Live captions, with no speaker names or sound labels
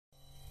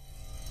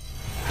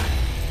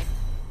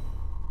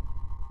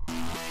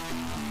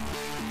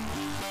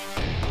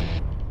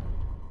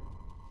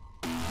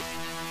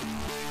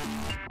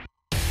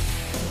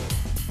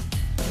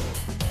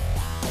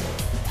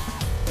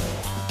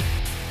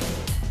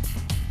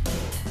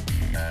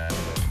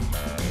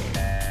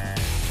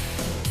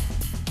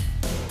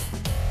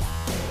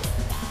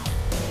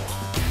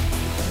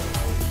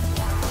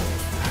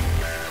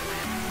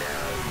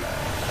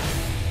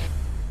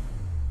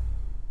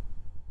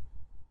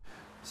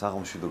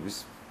საღამოშიდობის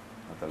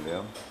ნატალია.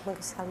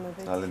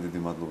 მოგესალმებით. ძალიან დიდი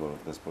მადლობა რომ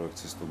დღეს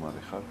პროექციის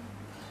სტუმარი ხარ.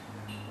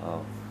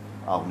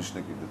 აღნიშნე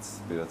კიდეც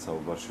პირად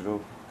საუბარში რომ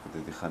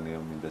დიდი ხანია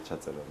მინდა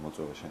ჩაწერა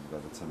მოწვევა შენ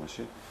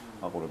გადაცემაში.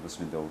 მაყურებელს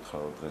მინდა უთხრა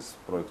რომ დღეს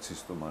პროექციის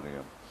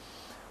სტუმარია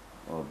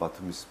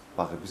ბათუმის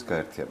ბაღების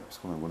გაერთიანების,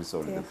 ხო მე მგონი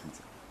სწორი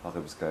დეფინიცია.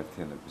 ბაღების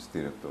გაერთიანების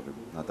დირექტორი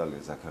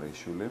ნატალია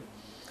ზაქარეიშვილი.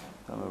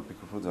 და მე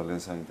ვფიქრობ რომ ძალიან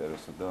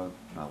საინტერესო და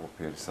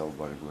ნაყოფიერი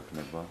საუბარი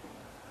გვექნება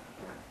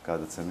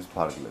გადაცემის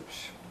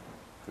ფარგლებში.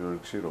 პირველ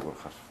რიგში როგორ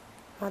ხარ?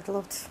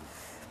 მადლობთ.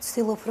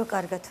 ვცდილობ რომ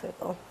კარგად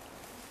ვიყო.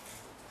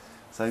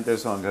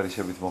 საინტერესო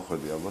ანგარიშებით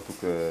მოხვედი ალბათ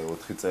უკვე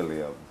 4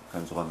 წელია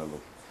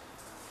ხელმძღვანელობ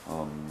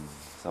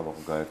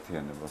საბაღო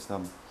გაერთიანებას და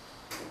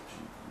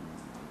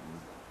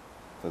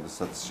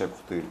როდესაც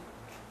შეხვდი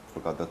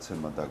რომ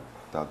გადაცემა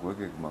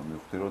დაგვეგეგმა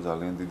მივხვდი რომ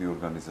ძალიან დიდი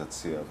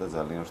ორგანიზაციაა და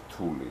ძალიან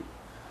რთული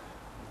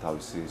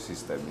თავისი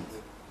სისტემით.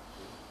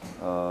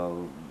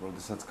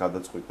 როდესაც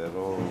გადაწყვიტე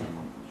რომ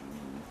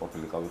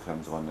ყოფილიყავი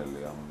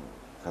ხელმძღვანელი ამ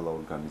ხელა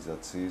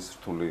ორგანიზაციის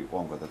რთული იყო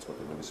ამ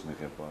გადაწყვეტილების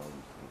მიღება.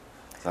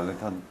 ძალიან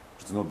თან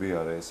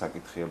გრძნობიარე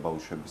საკითხია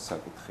ბავშვების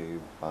საკითხი,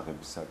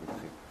 ბაღების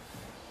საკითხი.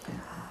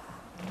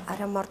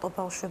 არა მარტო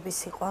ბავშვების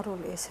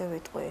სიყვარული, ესე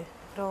ვიტყვი,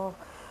 რომ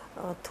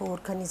თუ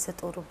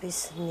ორგანიზატორობის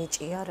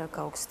ნიჭი არა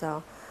გაქვს და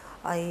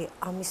აი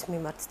ამის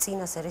მიმართ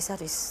წინასწარ ეს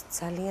არის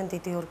ძალიან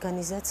დიდი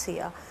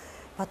ორგანიზაცია.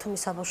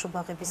 ბათუმის საბავშვო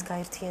ბაღების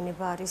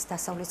გაერთიანება არის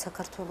დასავლეთ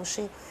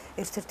საქართველოში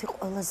ერთ-ერთი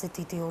ყველაზე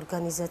დიდი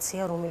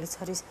ორგანიზაცია, რომელიც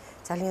არის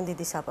ძალიან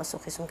დიდი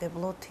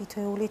საპასუხისმგებლო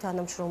თითოეული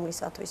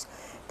თანამშრომლისათვის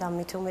და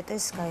მით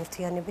უმეტეს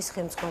გაერთიანების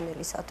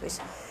ხელმძღვანელისათვის.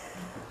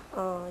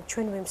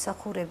 ჩვენ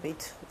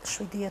ვიმსახურებით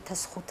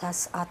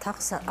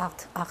 7510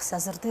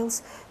 აღსაზრდელს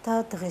და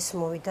დღეს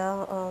მოვიდა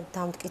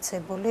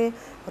დამტკიცებული,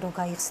 რომ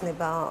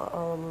გაიხსნება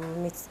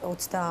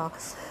 20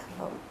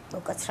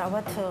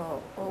 უკაცრავად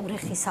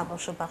ურეხის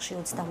საბავშვო ბაღში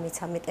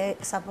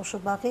 33 საბავშვო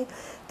ბაღი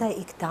და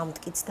იქ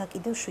დამტკიცდა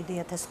კიდევ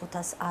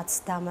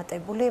 7510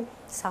 დამატებული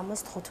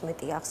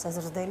 315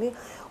 აღსაზრდელი,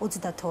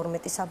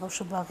 22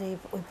 საბავშვო ბაღი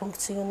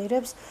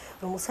ფუნქციონირებს,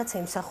 რომელსაც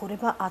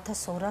ემსახურება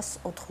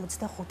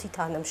 1285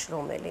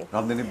 თანამშრომელი.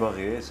 რამდენი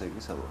ბაღია ესე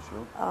იგი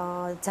საბავშვო?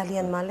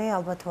 ძალიან მალე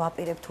ალბათ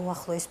ვაპირებთ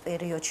უახლოეს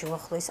პერიოდში,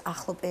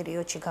 ახლო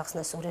პერიოდში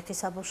გახსნას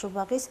ურეხის საბავშვო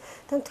ბაღის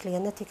და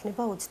მთლიანად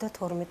იქნება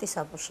 32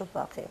 საბავშვო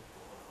ბაღი.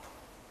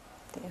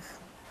 დიახ.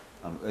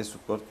 ანუ ეს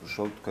უკვე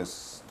უშუალოდ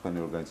თქვენი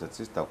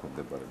ორგანიზაციის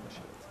დაქვემდებარებაში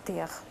არის.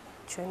 დიახ,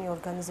 ჩვენი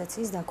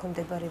ორგანიზაციის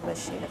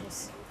დაქვემდებარებაში არის.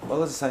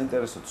 ყველაზე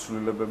საინტერესო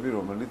ცვლილებები,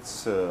 რომელიც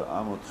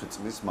ამ 4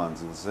 წლის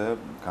მანძილზე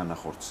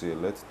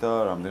განახორციელეთ და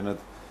რამდენად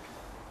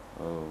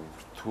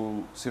რთულ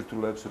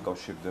სირთულეებს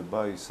უკავშირდება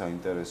ის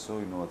საინტერესო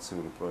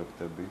ინოვაციური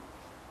პროექტები,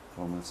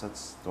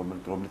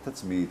 რომლითაც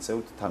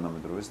მიიწევთ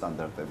თანამედროვე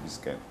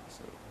სტანდარტებისკენ.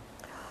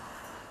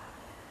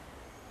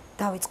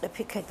 დავიწყებ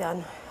იქედან,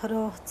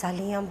 რომ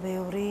ძალიან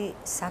ბევრი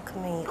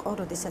საქმე იყო,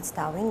 როდესაც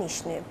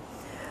დავინიშნე.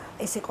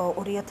 ეს იყო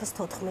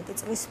 2014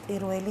 წლის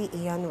 1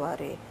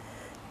 იანვარი.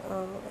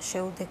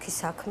 შეუდექი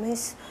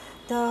საქმეს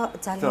და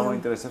ძალიან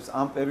დაინტერესებს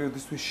ამ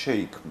პერიოდისთვის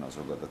შეიქმნა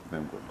ზოგადად მე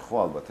მგონი, ხო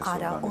ალბათ ეს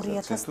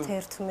ორგანიზაცია თუ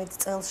 2011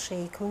 წელს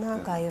შეიქმნა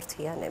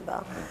გაერთიანება.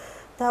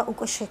 და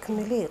უკვე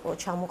შექმნილი იყო,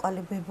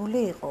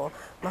 ჩამოყალიბებული იყო,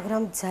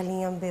 მაგრამ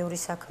ძალიან ბევრი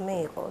საქმე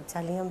იყო,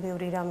 ძალიან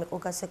ბევრი რამ იყო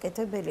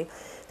გასაკეთებელი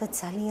და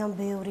ძალიან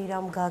ბევრი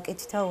რამ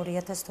გააკეთდა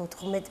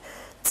 2014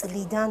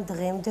 წლიდან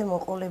დღემდე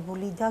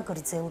მოყოლებული და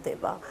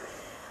გრძელდება.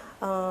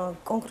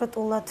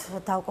 კონკრეტულად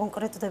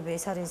დავკონკრეტდები,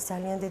 ეს არის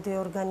ძალიან დიდი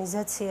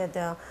ორგანიზაცია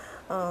და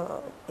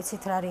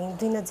იცით რა არის,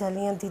 იმდენად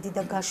ძალიან დიდი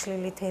და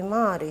გაშლილი თემა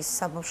არის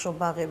საბავშვო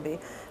ბაღები,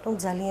 რომ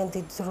ძალიან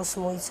დიდ დროს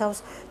მოიცავს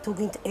თუ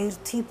გინდ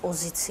ერთი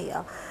პოზიცია.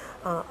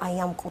 აი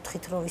ამ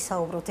კუთხით რო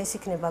ვისაუბროთ, ეს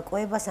იქნება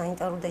კვება,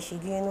 სანიტარული და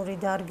ჰიგიენური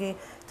დარგი,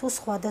 თუ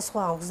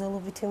სხვადასხვა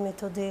აღმზრდელობითი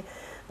მეთოდი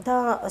და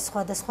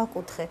სხვადასხვა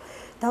კუთხე.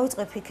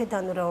 დავიწყებ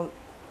იქედან, რომ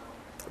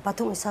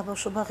ბათუმის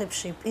საბავშვო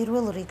ბაღებში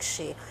პირველ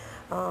რიგში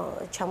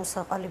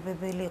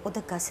ჩამოსაყალიბებელი იყო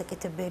და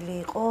გასაკეთებელი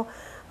იყო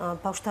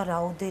ბავშვთა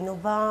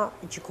რაოდენობა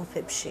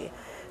ჯგუფებში.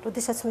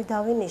 როდესაც მე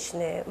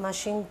დავინიშნე,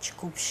 მაშინ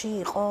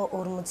ჯგუფში იყო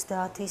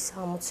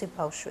 50-60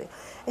 ბავშვი.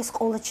 ეს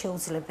ყოველთ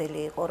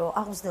შეუძლებელი იყო, რომ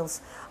აღმზრდელს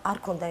არ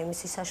ქონდა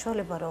იმისი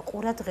საშუალება, რომ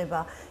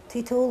ყურადღება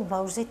თითოეულ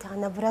ბავშვზე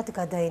თანაბრად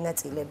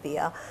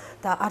გადაენაწილებია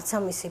და არც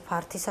ამისი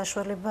ფართი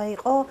საშუალება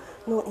იყო,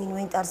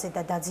 ინვენტარზე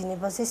და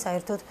დაძინებაზე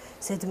საერთოდ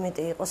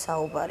ზედმეტი იყო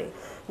საუბარი.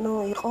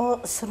 იყო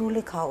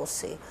სრული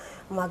ქაოსი.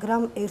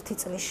 მაგრამ 1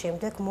 წლის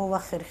შემდეგ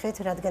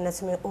მოვახერხეთ,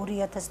 რადგანაც მე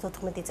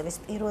 2014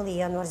 წლის 1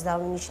 იანვარს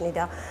დავინიშნე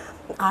და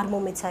არ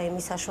მომეცა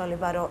იმის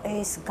საშუალება, რომ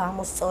ეს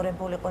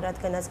გამოსწორებულიყო,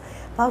 რადგანაც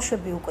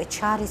ბავშვები უკვე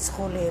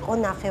ჩარიცხული იყო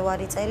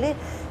ნახევარი წელი,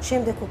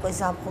 შემდეგ უკვე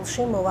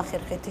ზაფხულში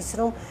მოვახერხეთ ის,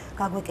 რომ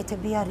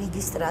გაგვეკეთებია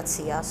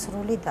რეგისტრაცია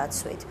სრული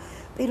დაცვით.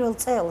 პირველ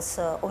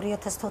წელს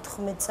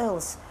 2014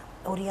 წელს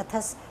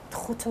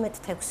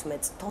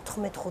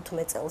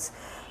 2015 წელს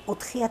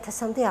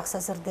 4000-მდე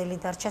აღსაზრდელი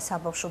დარჩა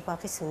საბავშვო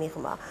ბაღის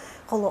მიღმა.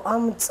 ხოლო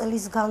ამ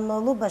წლის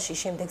განმავლობაში,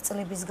 შემდეგ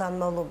წლების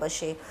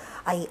განმავლობაში,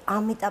 აი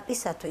ამ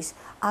ეტაპისათვის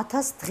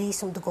 1000 დღის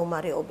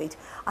მდგომარეობით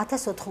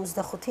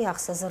 1085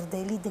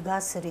 აღსაზრდელი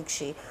დგას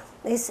რიგში.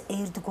 ეს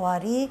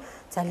ერთგვარი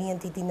ძალიან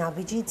დიდი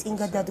ნაბიჯი, წინ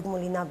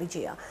გადადგმული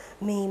ნაბიჯია.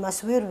 მე იმას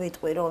ვერ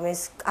ვიტყვი, რომ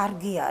ეს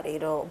კარგი არის,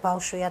 რომ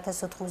ბავშვი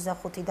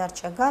 1085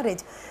 დარჩა გარეთ,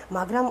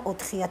 მაგრამ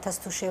 4000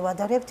 თუ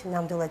შევადარებთ,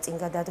 ნამდვილად წინ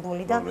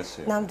გადადგმული და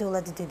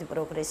ნამდვილად დიდი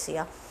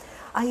პროგრესია.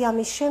 აი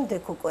ამის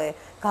შემდეგ უკვე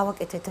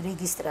გავაკეთეთ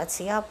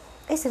რეგისტრაცია.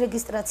 ეს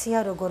რეგისტრაცია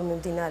როგორ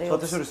მიმდინარეობს?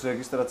 შეთანხმების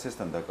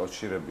რეგისტრაციასთან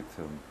დაკავშირებით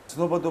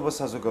ცნობადობა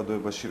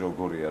საზოგადოებაში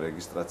როგორია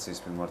რეგისტრაციის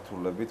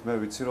მიმართულებით? მე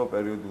ვიცი რომ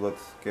პერიოდულად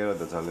კი არა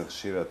და ძალიან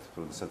ხშირად,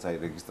 როდესაც აი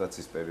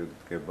რეგისტრაციის პერიოდი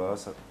დგება,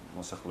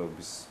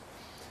 მოსახლეობის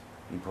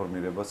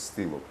ინფორმირებას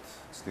ვცდილობთ.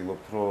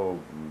 ვცდილობთ რომ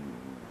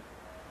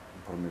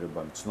ინფორმირება,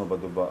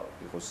 ცნობადობა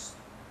იყოს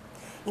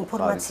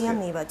ინფორმაცია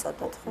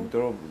მივაწოდოთ, ხო?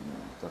 იმიტომ რომ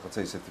რაღაცა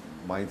ისეთი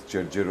მაინც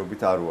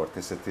ჯერჯერობით არ ვართ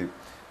ესეთი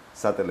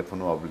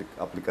სატელეფონო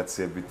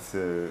აპლიკაციებით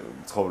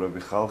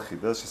ცხოვრები ხალხი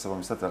და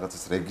შესაბამისად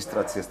რაღაცას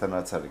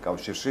რეგისტრაციასთანაც არის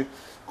კავშირში,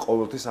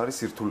 ყოველთვის არის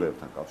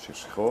სირთულეებთან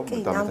კავშირში, ხო?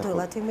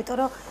 ნამდვილად, იმიტომ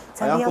რომ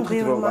ძალიან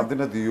ბევრი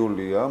რამდენად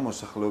იოლია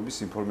მოსახლეობის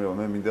ინფორმირება.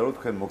 მე მინდა რომ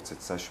თქვენ მოგცეთ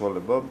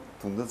საშუალება,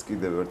 თუნდაც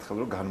კიდევ ერთხელ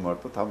რომ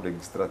განმარტოთ ამ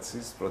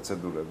რეგისტრაციის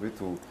პროცედურები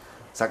თუ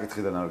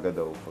საკითხიდან არ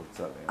გადაუხოთ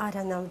ძალიან.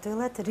 არა,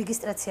 ნამდვილად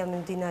რეგისტრაცია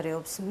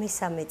მიმდინარეობს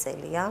მესამე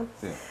წელია.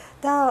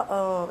 და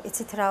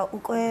იცით რა,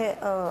 უკვე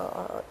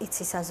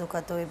იცის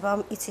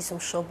საზოგადოებამ, იცის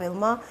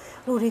მშობელმა,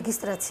 რომ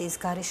რეგისტრაციის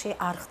გარეშე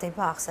არ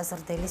ხდება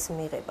აღსაზრდელის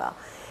მიღება.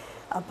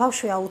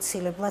 ბავშვი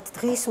აუცილებლად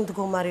დღის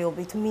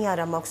მდგომარეობით მე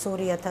არა მაქვს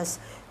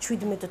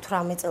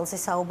 2017-18 წელზე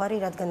საუბარი,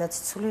 რადგანაც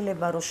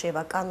ცვლილება რო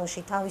შევა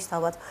კანონში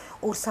თავისთავად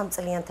 2-3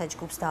 წლიანთა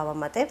ჯგუფს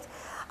დავამატებთ.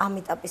 ამ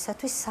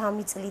ეტაპისათვის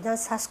 3 წლიდან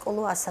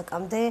სასკოლო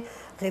ასაკამდე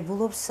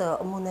ღებულობს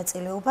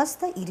მონაწილეობას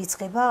და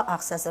ირიცხება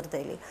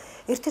აღსაზრდელი.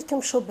 ერთ-ერთი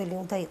მშობელი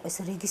უნდა იყოს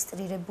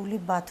რეგისტრირებული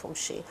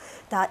ბათუმში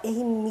და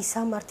იმ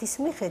მისამართის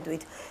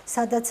მიხედვით,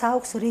 სადაც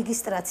აქვს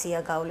რეგისტრაცია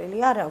გავლილი,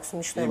 არ აქვს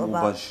მნიშვნელობა.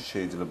 იმ უბანში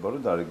შეიძლება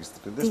რომ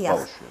დარეგისტრირდეს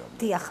ბავშვი.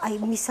 დიახ, აი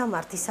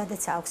მისამართი,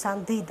 სადაც აქვს ან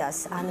დედას,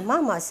 ან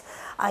მამას,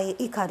 აი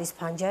იქ არის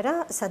ფანჯარა,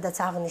 სადაც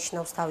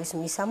აღნიშნავს თავის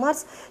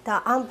მისამართს და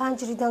ამ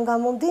ფანჯრიდან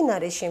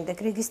გამომდინარე, შემდეგ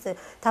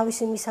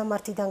თავისი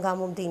მისამართიდან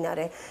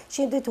გამომდინარე,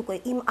 შემდეგ უკვე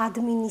იმ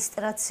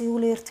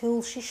ადმინისტრაციულ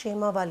ერთეულში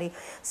შემავალი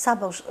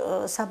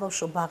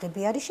საბავშვო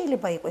ბაღები არის,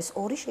 შეიძლება იყოს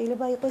 2,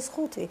 შეიძლება იყოს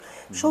 5.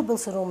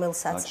 მშობელს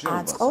რომელსაც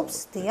აწყობს,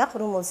 დიახ,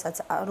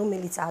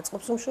 რომელიც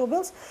აწყობს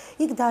მშობელს,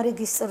 იქ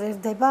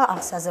დარეგისტრირდება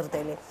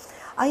აღსაზრდელი.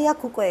 აი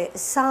აქ უკვე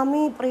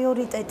 3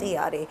 პრიორიტეტი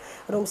არის,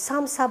 რომ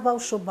სამ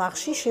საბავშვო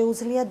ბაღში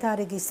შეუძლია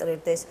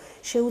დარეგისტრირდეს.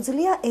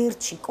 შეუძლია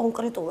ერთში,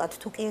 კონკრეტულად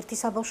თუ კი ერთი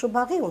საბავშვო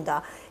ბაღი უნდა,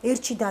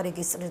 ერთში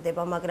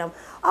დარეგისტრირდება, მაგრამ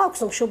აქვს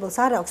მშობელს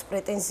არ აქვს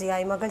პრეტენზია,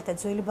 აი მაგალითად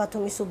ძველი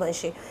ბათუმის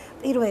უბანში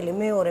პირველი,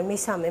 მეორე,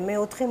 მესამე,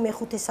 მეოთხე,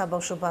 მეხუთე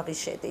საბავშვო ბაღი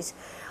შედის.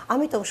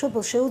 ამიტომ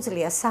მშობელს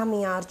შეუძლია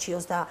 3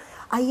 აარჩიოს და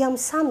აი ამ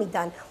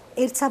 3-დან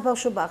ერთ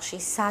საბავშვო ბაღში,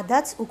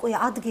 სადაც უკვე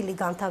ადგილი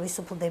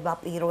განთავისუფლდება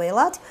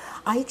პირველად,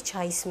 აი იქ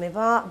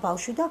ჩაისმება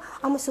ბავშვი და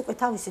ამას უკვე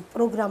თავისი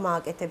პროგრამა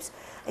აკეთებს.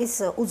 ეს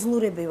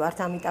უძლურები ვართ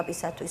ამ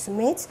ეტაპისათვის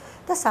მეც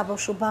და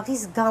საბავშვო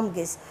ბაღის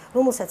გამგეს,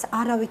 რომელსაც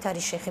არავით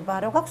არის შეხება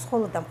არ აქვს,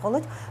 მხოლოდ და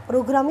მხოლოდ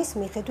პროგრამის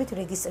მიხედვით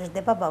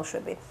რეგისტრირდება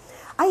ბავშვები.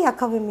 აი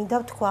აქავე მინდა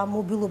ვთქვა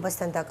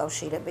მობილობასთან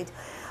დაკავშირებით.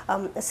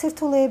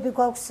 სირთულეები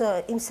გვაქვს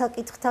იმ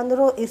საკითხთან,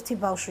 რომ ერთი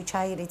ბავშვი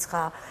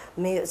ჩაირიცხა,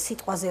 მე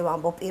სიტყვაზე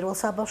ვამბობ პირველ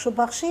საბავშვო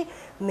ბაღში,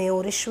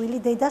 მეორე შვილი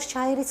დედას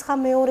ჩაირიცხა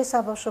მეორე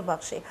საბავშვო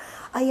ბაღში.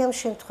 აი ამ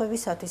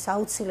შემთხვევისათვის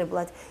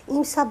აუცილებლად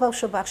იმ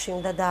საბავშვო ბაღში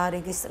უნდა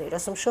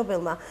დაარეგისტრიროს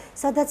მშობელმა,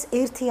 სადაც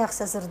ერთი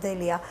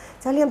აღსაზრდელია.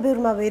 ძალიან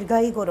ბევრმა ვერ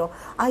გაიგო, რომ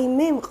აი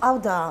მე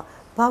მყავდა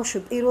ბავშვი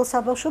პირველ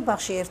საბავშვო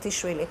ბაღში ერთი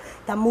შვილი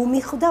და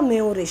მომიხვდა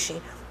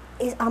მეორეში.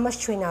 ამას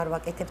ჩვენ არ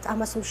ვაკეთებთ,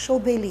 ამას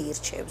მშობელი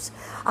ირჩევს.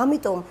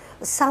 ამიტომ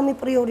 3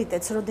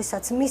 პრიორიტეტს,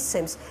 როდესაც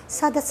მისცემს,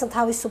 სადაც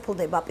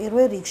თავისუფლდება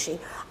პირველ რიგში,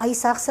 აი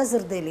ეს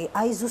აღსაზრდელი,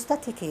 აი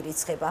ზუსტად იქ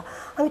ირიცხება.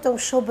 ამიტომ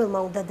მშობელმა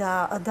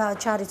უნდა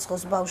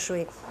ჩარიცხოს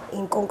ბავშვი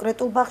იმ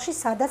კონკრეტულ ბაღში,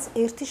 სადაც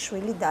ერთი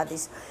შვილი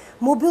დადის.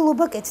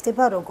 მობილობა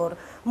კეთდება როგორ?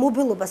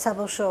 მობილობა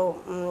საბავშვო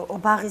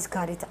ბაღის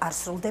გარეთ არ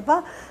სრულდება.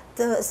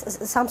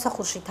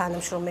 სამსახურში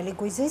თანამშრომელი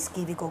გვიზის,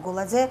 გივი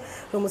გოგოლაძე,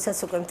 რომელსაც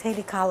უკვე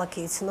მთელი ქალაქი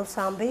იცნობს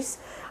ამბის,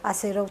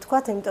 ასე რომ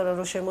ვთქვათ, იმიტომ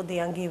რომ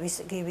შემოდიან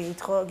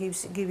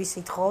გივის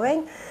ითხოვენ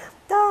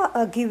და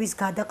გივის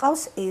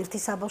გადაყავს ერთი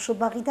საბავშვო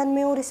ბაღიდან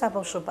მეორე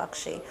საბავშვო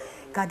ბაღში.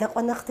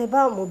 გადაყვანა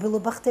ხდება,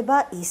 მობილობა ხდება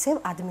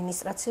ისევ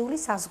ადმინისტრაციული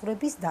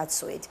საზღვრების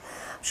დაცვით.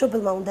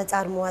 მშობელმა უნდა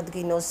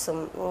წარმოადგინოს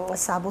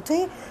საბუთი,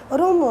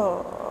 რომ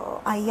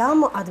აი ამ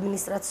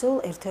ადმინისტრაციულ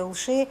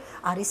ერთეულში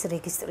არის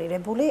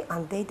რეგისტრირებული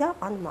ან დედა,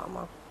 ან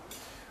მამა.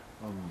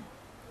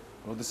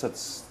 როდესაც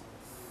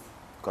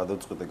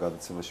გადაწყვეტე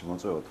გადაცემაში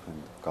მოწვევა თქვენ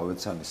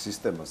გავეცანი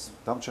სისტემას,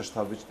 დამჩაში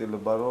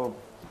თავიჭდილება, რომ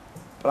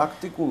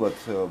პრაქტიკულად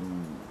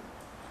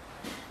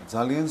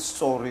ძალიან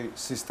სწორი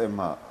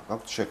სისტემა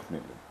გაქვთ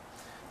შექმნილი.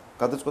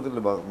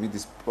 გადაწყვეტილება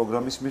მიდის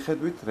პროგრამის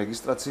მიხედვით,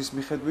 რეგისტრაციის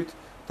მიხედვით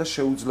და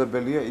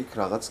შეუძლებელია იქ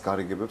რაღაც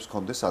გარიგებებს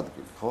კონდეს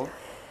ადგილი, ხო?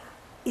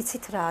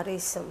 იცით რა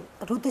არის,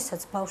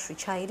 როდესაც ბავშვი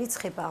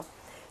ჩაირიცხება,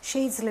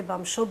 შეიძლება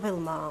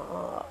მშობელმა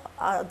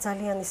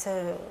ძალიან ისე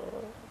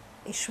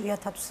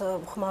იშვიათად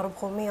ვხმარობ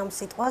ხოლმე ამ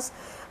სიტყვას,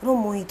 რომ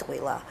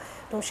მოიტყვილა,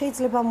 რომ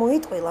შეიძლება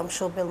მოიტყვილა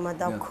მშობელმა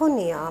და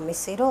მქონია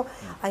ამისი, რომ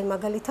აი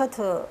მაგალითად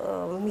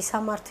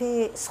მისამართი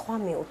სხვა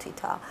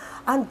მიუთითა.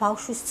 ან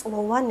ბავშვის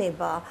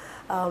წლოვანება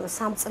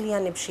 3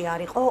 წლიანებში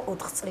არ იყო,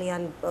 4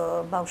 წლიან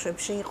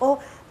ბავშვებში იყო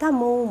და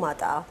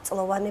მოუმატა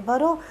წლოვანება,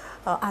 რომ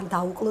ან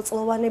დაუკლო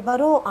წლოვანება,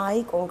 რომ აი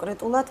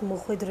კონკრეტულად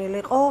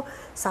მოხვედრილიყო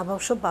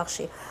საბავშვო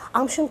ბაღში.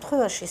 ამ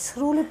შემთხვევაში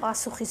სრული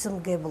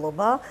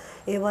პასუხისმგებლობა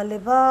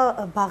ევალება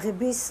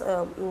ბაღების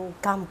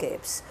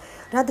გამგეებს.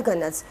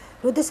 რადგანაც,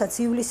 როდესაც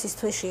ივლისის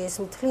თვეში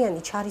ეს მთლიანი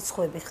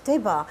ჩარიცხვები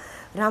ხდება,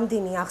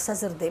 რამდენი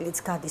აღსაზრდელიც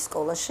გადის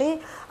სკოლაში,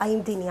 აი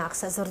იმდენი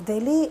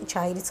აღსაზრდელი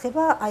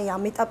ჩაირიცხება აი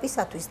ამ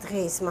ეტაპისათვის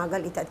დღეს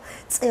მაგალითად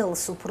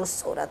წელს უფრო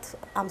სწორად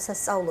ამ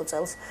სასწავლო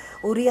წელს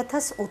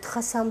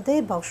 2400-მდე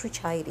ბავშვი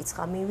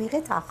ჩაირიცხა,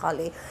 მივიღეთ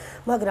ახალი,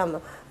 მაგრამ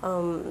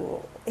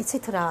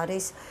იცით რა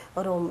არის,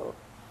 რომ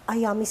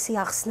აი ამისი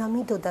ახსნა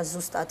მინდოდა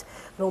ზუსტად,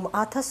 რომ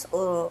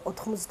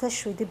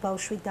 1087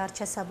 ბავშვი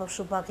დარჩა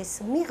საბავშვო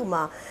ბაღის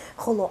მიღმა,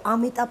 ხოლო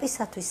ამ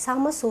ეტაპისათვის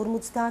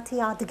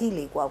 350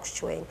 ადგილი გვაქვს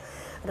ჩვენ.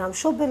 რა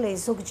მშობელი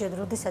ზოგჯერ,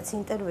 როდესაც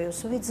ინტერვიუს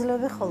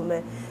ვიძლევი ხოლმე,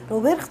 რომ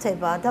ვერ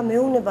ხდება და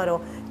მეუბნება, რომ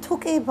თუ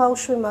კი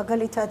ბავშვი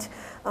მაგალითად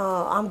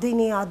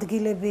ამდენი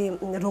ადგილები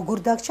როგორ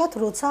დაგჭათ,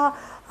 როცა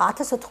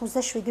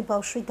 1087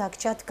 ბავშვი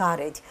დაგჭათ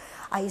გარეთ.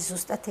 აი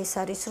ზუსტად ეს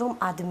არის, რომ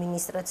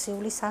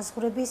ადმინისტრაციული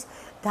საზღვრების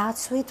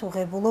დაცვით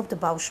უღებულობთ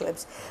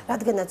ბავშვებს.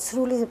 რადგანაც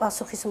სრული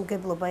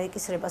პასუხისმგებლობა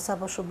ეკისრება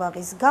საბავშვო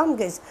ბაღის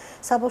გამგეს,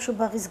 საბავშვო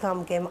ბაღის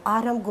გამგემ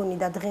არ ამგონი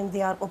და დღემდე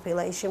არ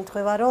ყოფილა ის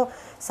შემთხვევა, რომ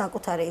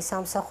საკუთარი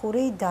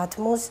სამსახური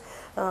დათმოს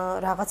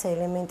რაღაც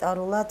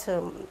ელემენტარულად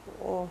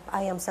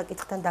აი ამ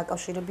საკითხთან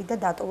დაკავშირებით და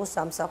დატოვოს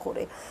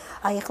სამსახური.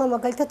 აი ახლა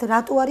მაგალითად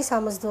რატო არის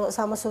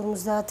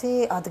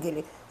 350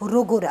 ადგილი?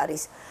 როგორ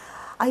არის?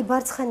 აი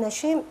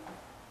ბარცხანაში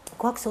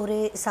გვაქვს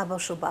ორი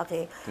საბავშვო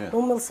ბაღი,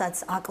 რომელსაც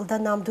აკლდა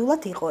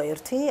ნამდვილად იყო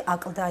ერთი,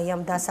 აკლდა აი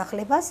ამ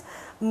დასახლებას,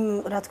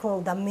 რა თქმა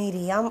უნდა,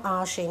 მერიამ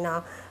ააშენა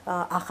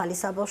ახალი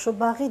საბავშვო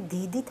ბაღი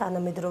დიდი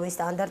თანამედროვე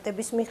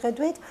სტანდარტების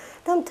მიხედვით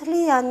და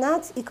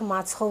მთლიანად იქ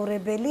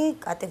მაცხოვრებელი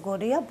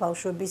კატეგორია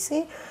ბავშვებისი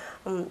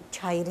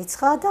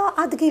ჩაირიცხა და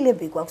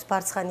ადგილები გვაქვს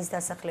ბარცხანის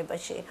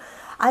დასახლებაში.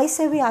 აი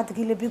ესევე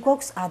ადგილები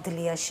გვაქვს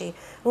ადლიაში,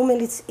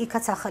 რომელიც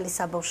იქაც ახალი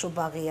საბავშვო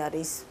ბაღი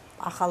არის.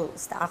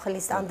 ახალი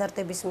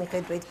სტანდარტების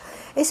მიხედვით.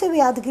 ესევე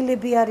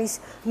ადგილები არის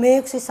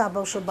მე-6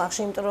 საბავშვო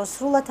ბაღში, იმიტომ რომ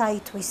სრულად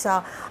აითვისა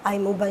აი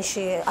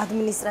მუბანში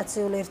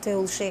ადმინისტრაციულ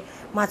ერთეულში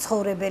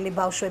მაცხოვრებელი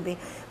ბავშვები,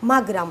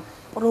 მაგრამ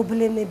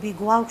პრობლემები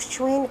გვაქვს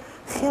ჩვენ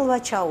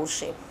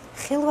ხელვაჩაურში.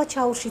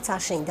 ხელვაჩაურშიც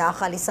აშენდა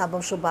ახალი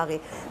საბავშვო ბაღი.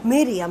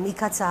 მერიამ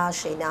იქაც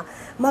ააშენა,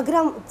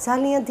 მაგრამ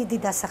ძალიან დიდი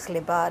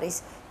დასახლება არის.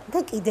 და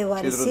კიდევ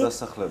არის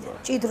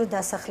ჭიდრო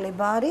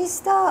დასახლება არის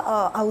და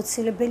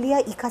აუცილებელია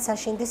იქაც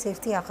აშენდეს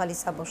ერთი ახალი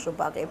საბავშვო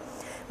ბაღი.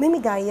 მე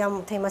მინდა აი ამ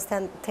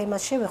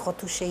თემას შევეხო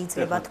თუ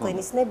შეიძლება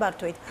თქვენის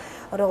ნებართვით,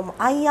 რომ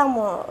აი ამ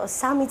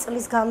 3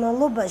 წლის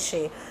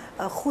განმავლობაში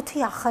 5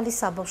 ახალი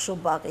საბავშვო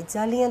ბაღი,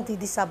 ძალიან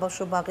დიდი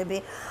საბავშვო ბაღები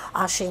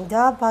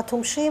აშენდა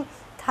ბათუმში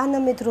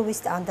თანამედროვე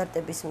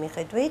სტანდარტების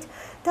მიხედვით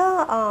და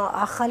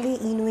ახალი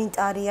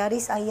ინვენტარი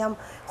არის აი ამ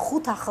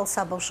 5 ახალ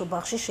საბავშვო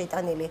ბაღში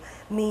შეტანილი.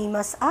 მე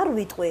იმას არ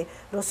ვიტყვი,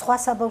 რომ სხვა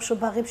საბავშვო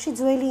ბაღებში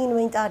ძველი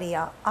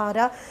ინვენტარია.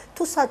 არა,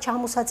 თუ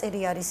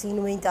ჩამოსაწერი არის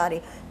ინვენტარი,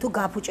 თუ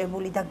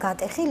გაფუჭებული და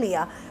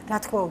გატეხილია, რა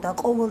თქმა უნდა,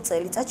 ყოველ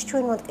წელიწადს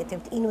ჩვენ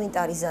ვაკეთებთ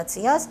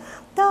ინვენტარიზაციას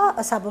და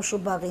საბავშვო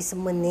ბაღის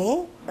მნე,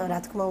 რა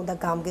თქმა უნდა,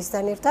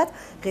 გამგესთან ერთად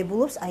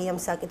ღებულობს აი ამ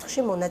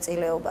საკითხში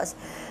მონაწილეობას.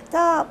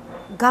 და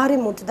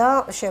გარემოთ და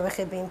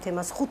შევეხები იმ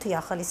თემას 5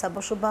 ახალი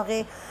საბავშვო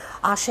ბაღი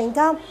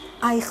აშენდა,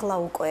 აიხლა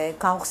უკვე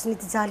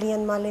გავხსნით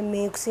ძალიან მალე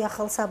მე-6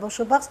 ახალ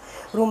საბავშვო ბაღს,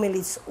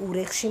 რომელიც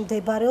ურეხში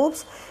მდებარეობს.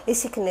 ეს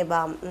იქნება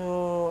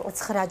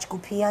 9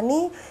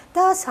 ჯგუფიანი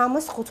და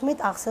 315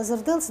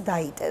 აღსაზრდელს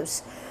დაიტევს.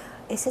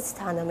 ესეც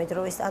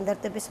თანამედროვე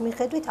სტანდარტების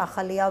მიხედვით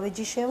ახალი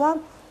ავეჯი შევა,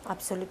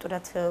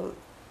 აბსოლუტურად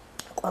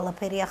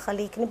ყველაფერი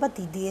ახალი იქნება,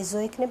 დიდი ეზო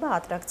იქნება,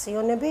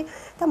 ატრაქციონები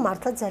და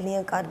მართლა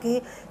ძალიან კარგი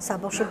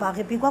საბავშვო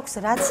ბაღები გვაქვს,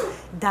 რაც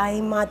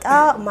დაემატა,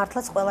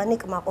 მართლაც ყველანი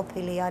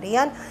კმაყოფილი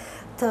არიან.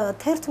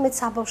 11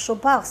 საბავშვო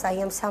ბაღს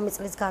აი ამ 3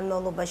 წლის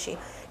განმავლობაში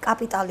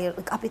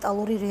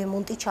კაპიტალური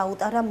რემონტი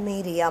ჩაუტარა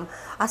მერიამ.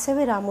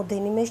 ასევე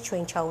რამოდენიმე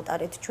ჩვენ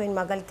ჩაუტარეთ. ჩვენ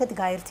მაგალითად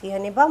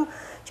გაერთიანებამ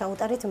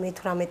ჩაუტარეთ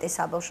მე-18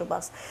 საბავშვო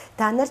ბაღს.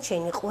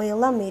 დანარჩენი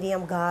ყველა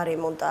მერიამ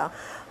გაარემონტა.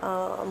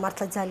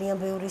 მართლა ძალიან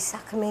ბევრი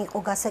საქმე იყო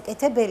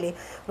გასაკეთებელი,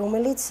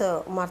 რომელიც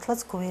მართლაც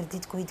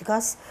გვერდით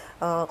გვიდგას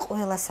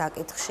ყველა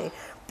საკითხში.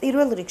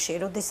 პირველ რიგში,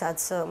 როდესაც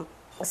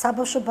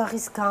საბავშვო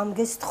ბაღის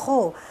გამგეს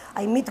თხო,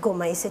 აი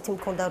მიდგომა ესეთი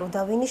მქონდა რომ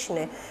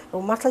დავინიშნე,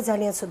 რომ მართლა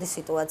ძალიან ცუდი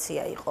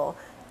სიტუაცია იყო.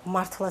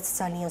 მართლაც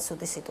ძალიან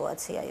ცუდი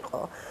სიტუაცია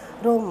იყო,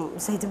 რომ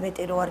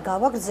ზედმეტი რო არ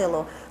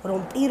გავაგრძელო, რომ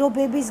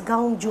პირობების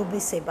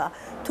გაუმჯობესება,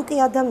 თუ კი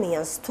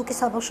ადამიანს, თუ კი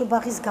საბავშვო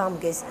ბაღის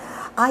გამგეს,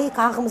 აი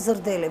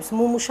აღმზრდელებს,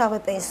 მომუშავე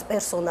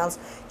პერსონალს,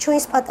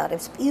 ჩვენს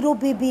პატარებს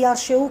პირობები არ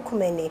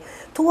შეუქმენი,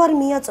 თუ არ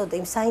მიაწოდე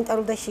იმ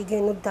სანიტარულ და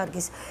ჰიგიენურ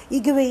დარგის,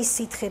 იგივე ის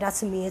სითხე, რაც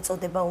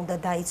მიეწოდება, უნდა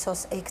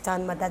დაიცოს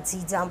ეკთანმა და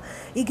ძიძამ,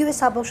 იგივე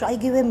საბავშვო,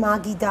 იგივე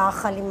მაგი და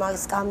ახალი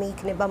სკამი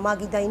იქნება,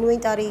 მაგი და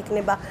ინვენტარი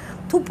იქნება,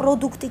 თუ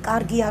პროდუქტი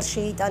კარგი არ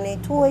შეიტანე,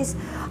 თუ ეს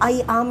აი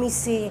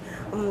ამისი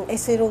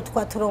ესე რომ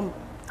ვთქვათ, რომ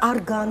არ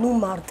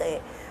განუმარტე,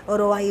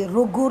 რომ აი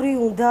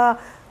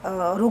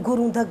როგორ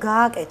უნდა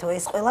გააკეთო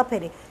ეს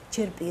ყველაფერი,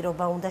 ჯერ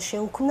პირობა უნდა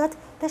შეუქმნათ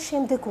და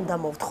შემდეგ უნდა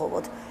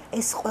მოვთხოვოთ.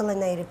 ეს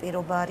ყველანაირი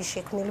პირობა არის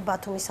შექმნილი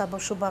ბათუმის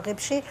საბავშვო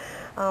ბაღებში.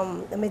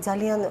 მე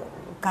ძალიან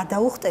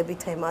გადაუხტები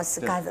თემას,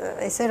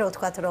 ესე რომ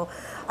ვთქვათ, რომ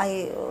აი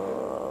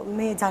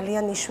მე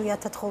ძალიან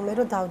იშვიათად ხოლმე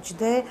რომ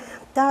დავჯდე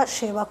და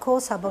შევაქო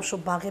საბავშვო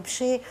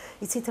ბაღებში,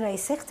 იცით რა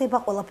ისე ხდება,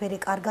 ყველაფერი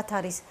კარგად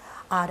არის.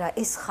 არა,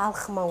 ეს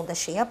ხალხმა უნდა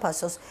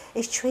შეაფასოს,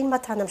 ეს ჩვენმა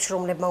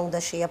თანამშრომლებმა უნდა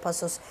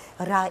შეაფასოს,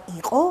 რა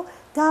იყო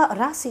და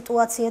რა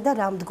სიტუაცია და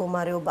რა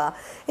მდგომარეობაა.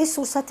 ეს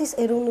სურსათის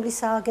ეროვნული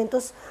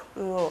სააგენტოს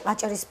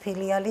აჭარის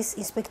ფილიალის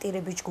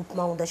ინსპექტირების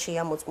ჯგუფმა უნდა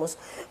შეამოწმოს,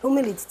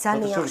 რომელიც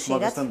ძალიან ხშირად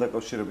მაგასთან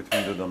დაკავშირებით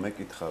მინდოდა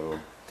მეკითხა, რომ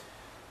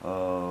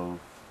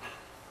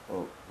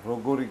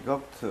როგორი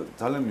გაქვთ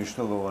ძალიან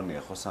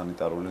მნიშვნელოვანია ხო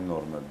სანიტარული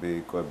ნორმები,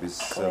 კვების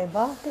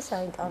კვება და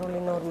სანიტარული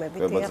ნორმები.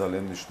 კვება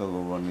ძალიან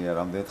მნიშვნელოვანია,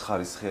 რამდენად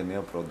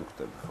ხარისხიანია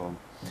პროდუქტები, ხო?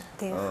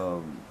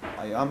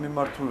 აი ამ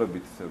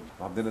მიმართულებით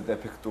რამდენად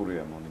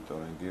ეფექტურია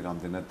მონიტორინგი,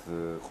 რამდენად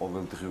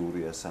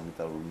ყოველდღიურია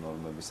სანიტარული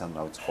ნორმების, ან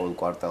რა ვიცი, ყოველ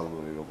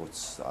კვარტალური როგორც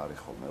არის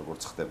ხოლმე,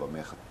 როგორც ხდება,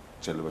 მე ხა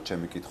შეიძლება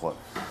ჩემი კითხვა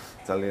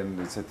ძალიან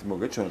ისეთი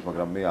მოგეჩვენოთ,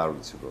 მაგრამ მე არ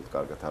ვიცი უბრალოდ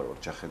კარგად არ ვარ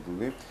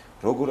ჩახედული,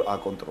 როგორ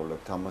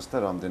აკონტროლებთ ამას და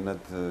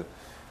რამდენად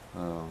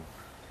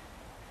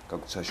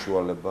გაგვთ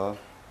საშუალება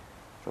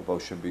რომ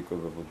ბავშვები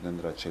იკვებებოდნენ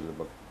რაც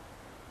შეიძლება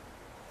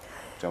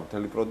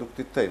ჯანმრთელი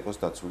პროდუქტით და იყოს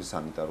დაცული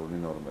სანიტარული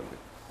ნორმები.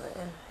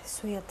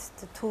 ზვიად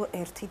თუ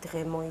ერთი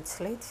დღე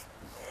მოიცლით,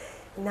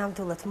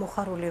 ნამდვილად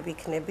მოხარული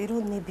ვიქნები,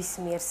 რომ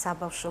ნებისმიერ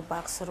საბავშვო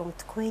ბაღს რომ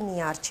თქვენი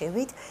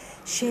არჩევით,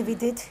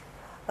 შევიდეთ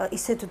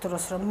ისეთ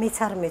დროს, რომ მეც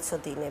არ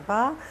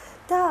მეწოდინება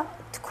და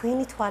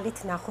თქვენი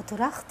თვალით ნახოთ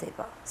რა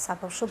ხდება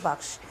საბავშვო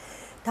ბაღში.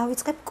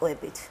 დავიწყებ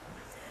კვებით.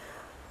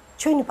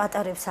 ჩვენი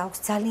პატარებს აქვს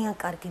ძალიან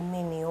კარგი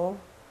მენიუ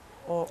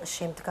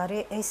შემდგარი,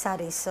 ეს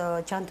არის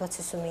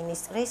ჯანდაცვის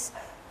მინისტრის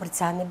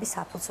ბრძანების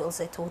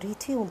საფუძველზე თუ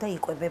რითი უნდა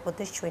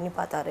იკვებებოდეს ჩვენი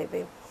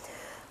პატარები.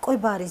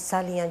 კვება არის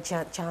ძალიან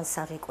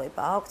ჯანსაღი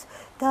კვება აქვს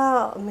და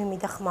მე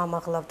მინდა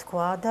ხმამაღლა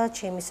ვთქვა და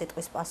ჩემი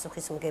სიტყვის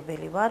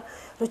პასუხისმგებელი ვარ,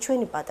 რომ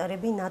ჩვენი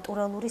პატარები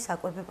ნატურალური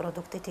საკვები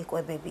პროდუქტით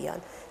იკვებებიან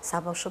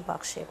საბავშვო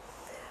ბაღში.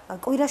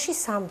 კვირაში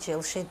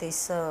სამჯერ შედის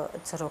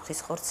ძროხის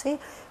ხორცი,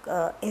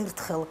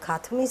 ერთხელ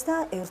ქათმის და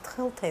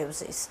ერთხელ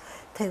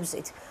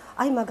თევზით.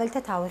 აი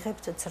მაგალითად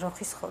ავიღებთ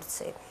ძროხის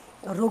ხორცი.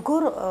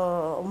 როგორ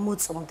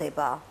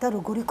მოწმდება და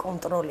როგორი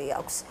კონტროლი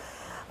აქვს.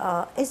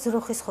 ეს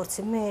ძროხის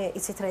ხორცი მე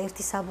იცით რა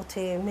ერთი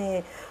საბუთი მე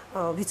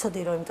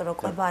ვიცოდი რომ იმიტომ რომ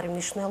კვება არის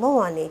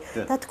მნიშვნელოვანი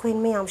და თქვენ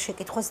მე ამ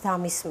შეკითხვას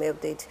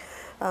დამისმევდით.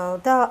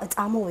 და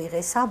წამოვიღე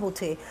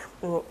საბუთი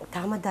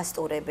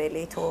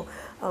დამადასტურებელი თუ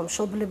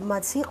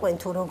მშობლებმაც იყვენ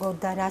თუ როგორ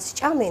და რას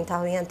ჭამენ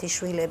თავიანთი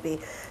შვილები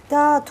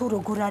და თუ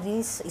როგორ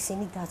არის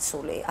ისინი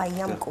დაცული აი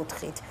ამ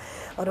კუთხით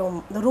რომ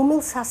რომელ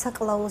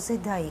სასაკლაოზე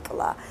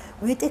დაიკლა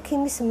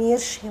ვეტექიმის მიერ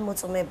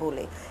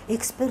შემოწმებული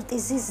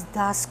ექსპერტიზის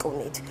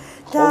დასკვნით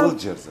და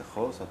ყოველჯერზე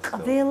ხო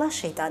ყველა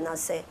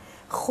შეტანაზე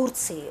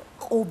ხორცი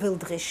ყოველ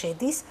დღე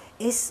შედის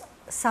ეს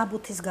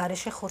საბუთის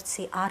გარეშე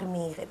ხორცი არ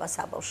მიიღება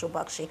საბავშვო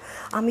ბაღში.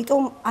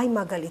 ამიტომ აი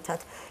მაგალითად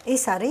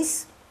ეს არის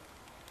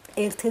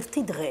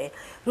ერთ-ერთი დღე,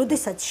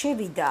 როდესაც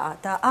შევიდა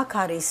და აქ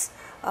არის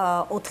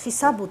 4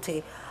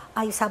 საბუთი,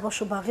 აი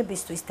საბავშვო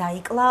ბაღებისთვის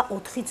დაიკლა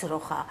 4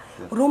 ძროხა,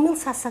 რომელ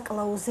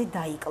სასაკლაოზე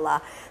დაიკლა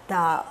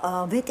და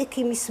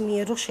ვეტექიმის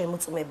მიერ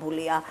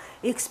შემოწმებულია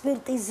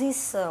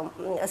ექსპერტიზის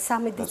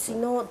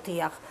სამედიცინო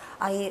დიახ,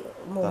 აი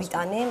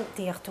მოვიტანე,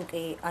 დიახ თუ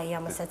კი აი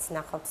ამასაც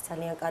ნახავთ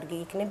ძალიან კარგი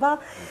იქნება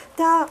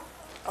და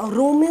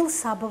რომელ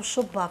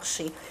საბავშვო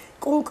ბაღში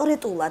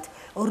კონკრეტულად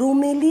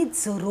რომელი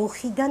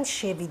ძროხიდან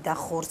შევიდა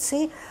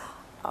ხორცი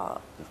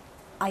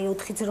აი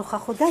 4 ძროხა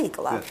ხო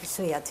დაიკლა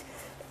ზვიად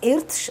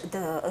ერთ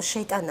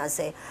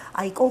შეტანაზე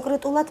აი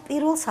კონკრეტულად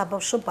პირველ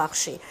საბავშვო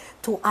ბაღში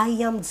თუ აი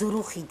ამ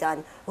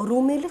ძროხიდან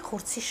რომელი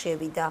ხორცი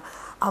შევიდა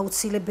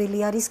აუცილებელი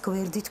არის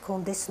გვერდით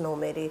კონდეს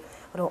ნომერი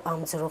რომ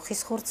ამ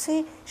ძროხის ხორცი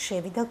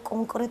შევიდა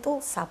კონკრეტულ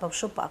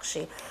საბავშვო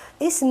ბაღში.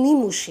 ეს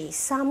ნიმუში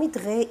 3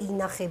 დღე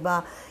ინახება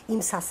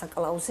იმ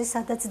სასაკლაოზე,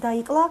 სადაც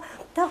დაიკლა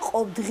და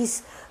ყოველდღის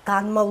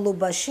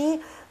განმავლობაში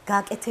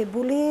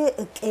გაკეთებული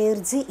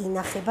კერძი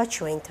ინახება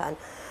ჩვენთან.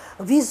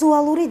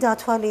 ვიზუალური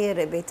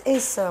დათვალიერებით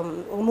ეს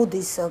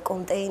მოდის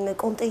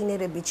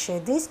კონტეინერებით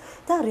შედის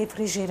და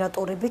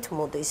რეფრიჟერატორებით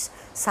მოდის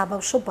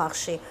საბავშვო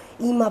ბაღში.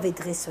 იმავე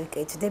დღეს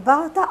ვიკეთდება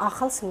და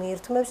ახალს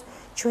მიერთმევს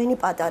ჩვენი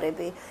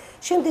პატარები.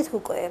 შემდეგ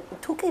უკვე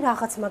თუ კი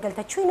რაღაც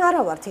მაგალითად ჩვენ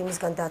არა ვართ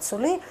იმისგან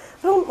დაცული,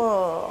 რომ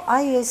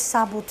აი ეს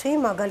საბუთი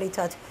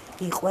მაგალითად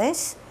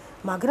იყვეს,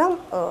 მაგრამ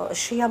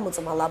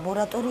შეამოწმა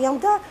ლაბორატორიამ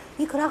და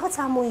იქ რაღაც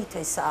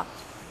ამოითესა.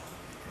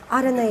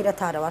 არანაირად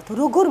არა ვართ.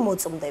 როგორ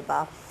მოწმდება?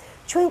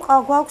 ჩვენ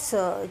გვაქვს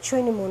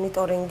ჩვენი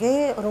მონიტორინგი,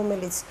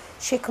 რომელიც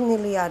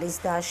შექმნილი არის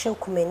და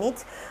შევქმენით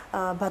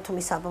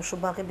ბათუმის საბავშვო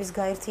ბაღების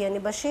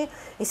გაერთიანებაში.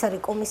 ეს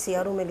არის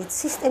კომისია, რომელიც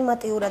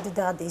სისტემატიურად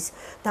დადის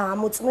და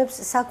ამოწმებს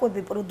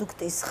საკვები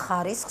პროდუქტის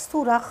ხარისხს, თუ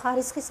რა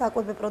ხარისხის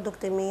საკვები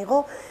პროდუქტი მიიღო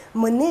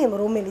მნემ,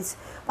 რომელიც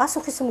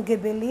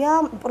პასუხისმგებელია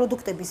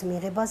პროდუქტების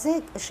მიღებაზე,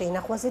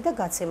 შენახვაზე და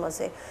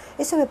გაცემაზე.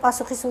 ესევე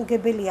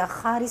პასუხისმგებელია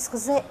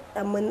ხარისხზე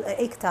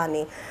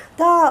ექთანი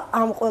და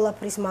ამ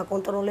ყველაფრის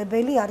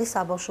მაკონტროლებელი არის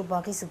საბავშვო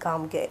ბაღის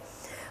გამგე.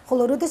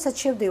 ხოლო როდესაც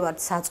შევდივართ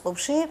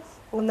საწყობში,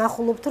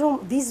 ვნახულობთ, რომ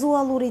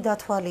ვიზუალური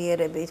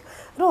დათვალიერებით,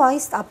 რომ აი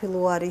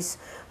სტაფილო არის,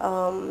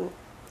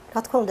 რა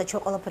თქმა უნდა,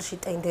 ჩვენ ყველაფერში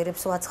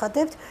ტენდერებს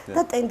ვაცხადებთ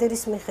და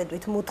ტენდერის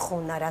მიხედვით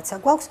მოთხოვნა რაცა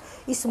გვაქვს,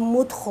 ის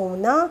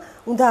მოთხოვნა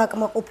უნდა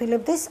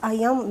აკმაყოფილებდეს აი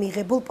ამ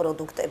მიღებულ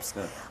პროდუქტებს.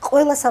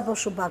 ყველა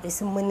საბავშვო ბაღის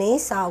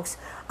მნეს აქვს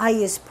აი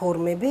ეს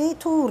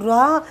ფორმები, თუ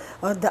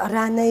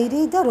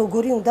რანაირი და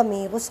როგორი უნდა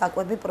მიიღოს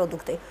საკვები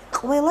პროდუქტი.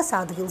 ყველას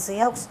ადგილზე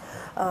აქვს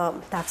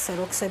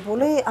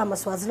დაქსეროქსებული,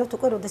 ამას ვაძლევთ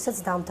უკვე, როდესაც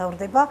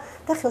დამთავრდება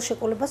და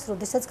ხელშეკრულებას,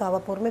 როდესაც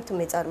გავაფორმებთ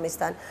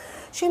მეწარმესთან.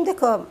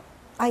 შემდეგ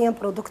აი ამ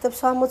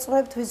პროდუქტებს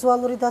ვამოწმებთ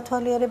ვიზუალური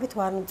დათვალიერებით,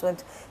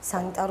 ვამოწმებთ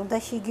სანიტარულ და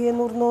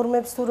ჰიგიენურ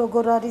ნორმებს, თუ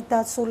როგორ არის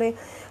დაცული.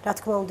 რა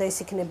თქმა უნდა, ეს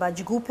იქნება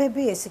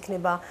ჯგუფები, ეს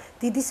იქნება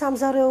დიდი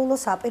სამზარეულო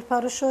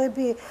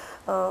საპირფარეშოები,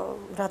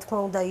 რა თქმა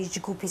უნდა, ის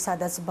ჯგუფი,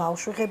 სადაც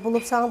ბავშვი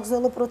ღებულობს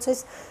საამღზელო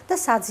პროცესს და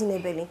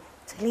საძინებელი.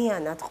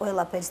 მთლიანად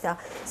ყველაფერს და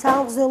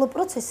საამღზელო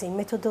პროცესი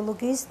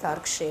მეთოდოლოგიის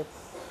დარგში.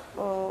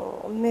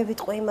 მე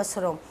ვიტყვი იმას,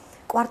 რომ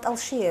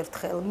კვარტალში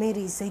ერთხელ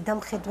მერის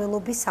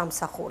ზედამხედველობის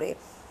სამსახური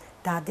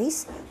დადის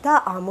და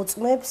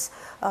ამოწმებს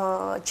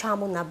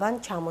ჩამონაბან,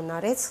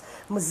 ჩამონარეცს,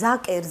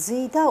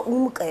 მზაკერძი და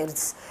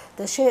უმკერძს.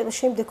 და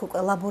შემდეგ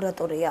უკვე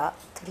ლაბორატორია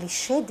თლის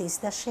შედის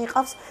და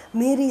შეყავს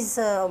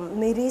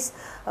მერის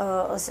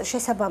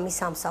შესაბამის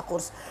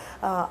სამსახურს.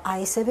 აი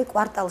ესევე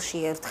კვარტალში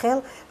ერთხელ,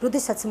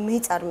 როდესაც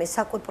მეწარმე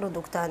საკვებ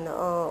პროდუქტთან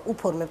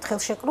უფორმებთ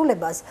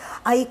ხელშეკრულებას,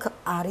 აი იქ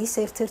არის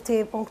ერთ-ერთი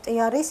პუნქტი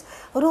არის,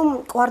 რომ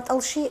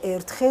კვარტალში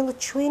ერთხელ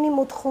ჩვენი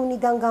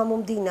მოთხოვნიდან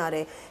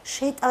გამომდინარე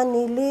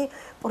შეტანილი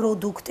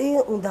პროდუქტი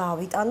უნდა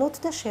ავიტანოთ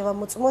და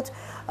შევამოწმოთ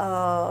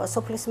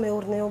სოფლის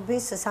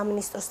მეურნეობის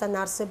სამინისტროსთან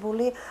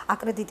არსებული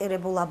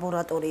აკრედიტირებულ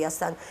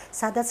ლაბორატორიასთან,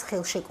 სადაც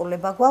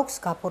ხელშეკრულება გვაქვს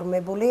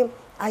გაფორმებული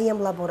აი ამ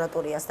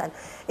ლაბორატორიასთან.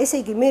 ესე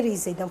იგი, მერის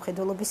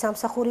ზედამხედველობის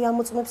სამსახური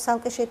ამოწმებს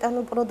ალკე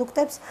შეტანილ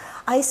პროდუქტებს,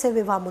 აი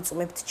ესევე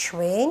ვამოწმებთ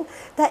ჩვენ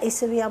და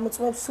ესევე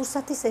ამოწმებს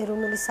სურსათის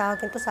ეროვნული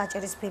სააგენტოს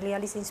აჭარის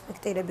ფილიალის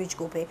ინსპექტორების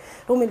ჯგუფი,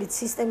 რომელიც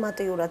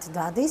სისტემატიურად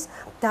დადის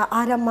და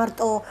არა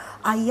მარტო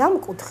აი ამ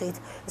კუთხით,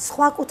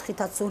 სხვა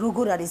კუთხითაც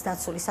როგორ არის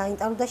დაცული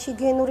სანიტარული და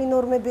ჰიგიენური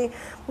ნორმები,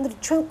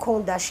 ჩვენ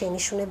გქონდა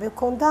შენიშვნები,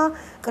 გქონდა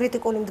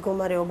კრიტიკული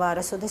მდგომარეობა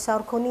არასოდეს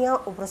არ გქონია,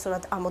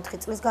 უბრალოდ ამ 4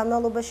 წლის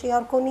განმავლობაში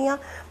არ გქონია,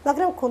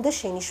 მაგრამ გქონდა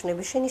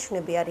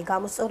შენიშვნები არის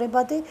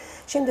გამოსწორებადი,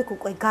 შემდეგ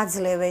უკვე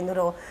გაძლევენ,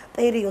 რომ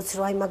პერიოდს,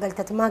 რომ აი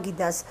მაგალითად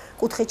მაგიდას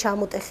კუთხე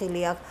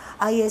ჩამოტეხილი აქვს,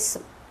 აი ეს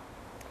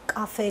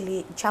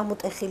კაფელი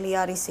ჩამოტეხილი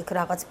არის იქ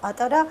რაღაც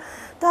პატარა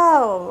და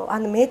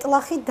ან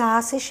მეტლახი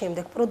და ასე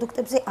შემდეგ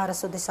პროდუქტებზე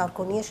არასოდეს არ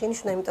გქონია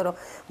შენიშვნა, იმიტომ რომ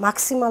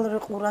მაქსიმალური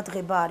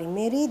ყურადღება არის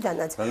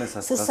მერიიდანაც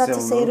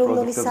სურსათის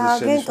ეროვნული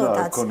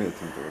სააგენტოთაც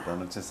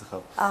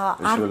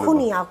არ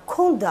გქონია,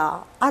 გქონდა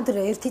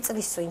ადრე 1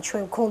 წლის წინ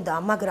ჩვენ გქონდა,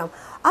 მაგრამ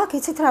აქ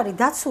იცით რა არის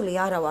დაცული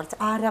არა ვართ,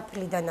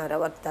 არაფრიდან არა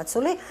ვართ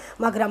დაცული,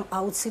 მაგრამ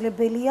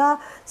აუცილებელია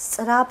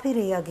სწრაფი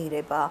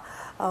რეაგირება,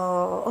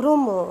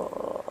 რომ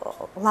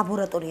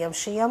ლაბორატორიამ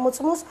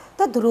შეამოწმოს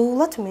და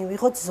დროულად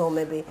მივიღოთ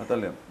ზომები.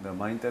 ნატალია,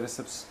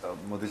 მაინტერესებს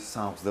მოდით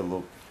საამღზელო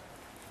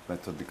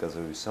მეთოდიკაზე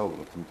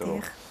ვისაუბროთ, იმიტომ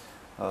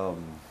რომ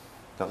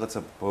რაღაცა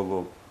ბოლო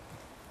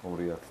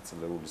 2-10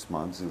 წლების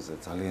მანძილზე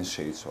ძალიან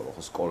შეიცვალა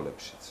ხო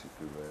სკოლებშიც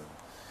იგივე.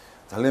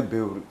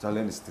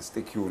 ძალიან ისეთი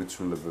სტიქიური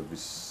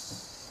ცვლილებების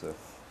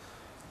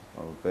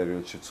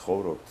პერიოდში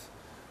ცხოვრობთ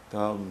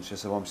და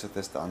შესაბამისად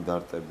ეს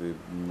სტანდარტები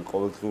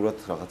ყოველდღიურად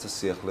რაღაცა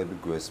სიახლეები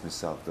გვესმის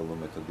საამღზელო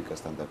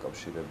მეთოდიკასთან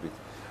დაკავშირებით.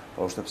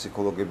 ბავშვთა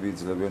ფსიქოლოგები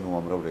იძლევიან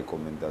უამრავ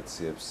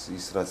რეკომენდაციებს,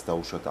 ის რაც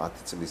დაუშვათ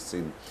 10 წლის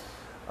წინ.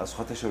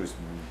 სხვათა შორის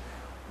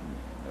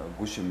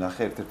გუშინ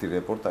ნახე ერთ-ერთი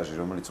რეპორტაჟი,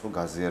 რომელიც იყო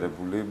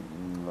გაზიარებული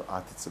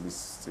 10 წლის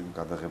წინ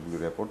გადაღებული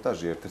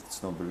რეპორტაჟი ერთ-ერთი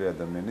ცნობილი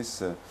ადამიანის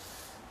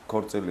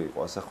ქორწილი იყო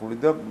ასახული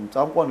და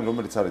წამყვანი,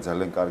 რომელიც არის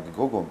ძალიან კარგი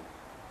გოგო,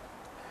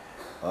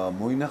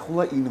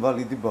 მოინახულა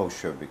ინვალიდი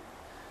ბავშვები.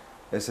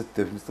 ესეთ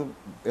დეფინიტ,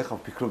 ეხლა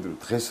ვფიქრობდი, რომ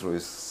დღეს რო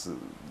ეს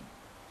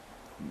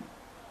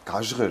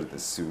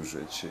გაჟღერდეს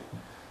სიუჟეტში.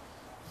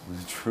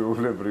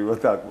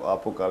 ჩვეულებრივად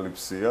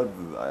აპოკალიფსია,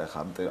 აი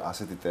ხა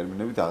ასეთი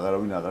ტერმინებით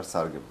აღარავინ აღარ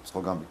სარგებლობს,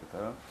 ხო გამიგეთ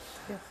არა?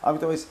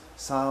 ამიტომ ეს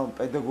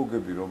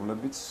პედაგოგები,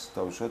 რომლებიც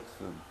თავშოთ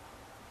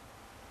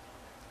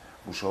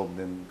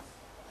მუშაობდნენ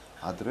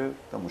ადრე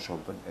და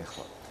მუშაობენ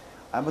ახლა.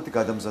 აი მათი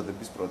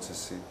გადამზადების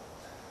პროცესი,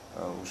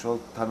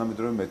 უშუალოდ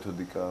თანამედროვე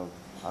მეთოდიკა,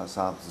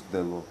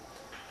 სამგზელო,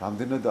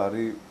 რამდენად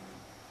არის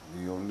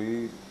ვიოლი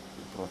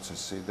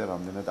პროცესი და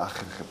რამდენად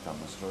ახერხებთ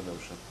ამას, რომ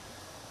უშუალოდ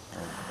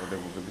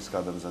პედაგოგების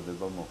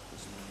გადამზადება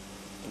მოხდეს.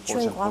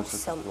 ჩვენ გვაქვს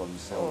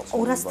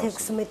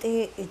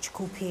 216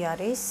 ჯგუფი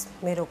არის,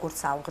 მე როგორც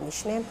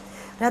ავღნიშნე,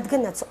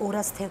 რადგანაც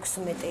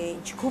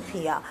 216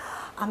 ჯგუფია,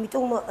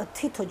 ამიტომ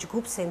თითო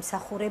ჯგუფს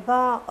ემსახურება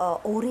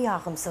 2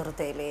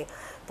 აღმზრდელი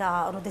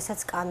და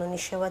როდესაც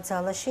კანონის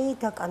შევაძალაში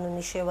და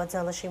კანონის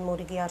შევაძალაში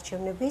მორიგი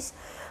არჩევნების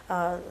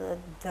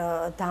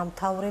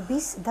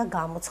დამთავრების და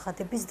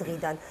გამოცხადების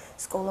დღიდან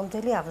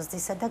სკოლამდელი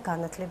აღზრდისა და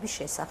განათლების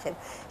შესახებ.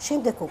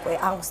 შემდეგ უკვე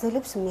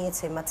აღმზრდელებს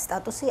მიეცემათ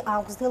სტატუსი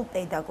აღმზრდელ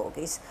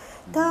პედაგოგის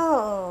და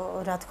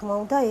რა თქმა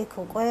უნდა იქ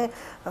უკვე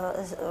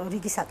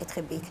რიგი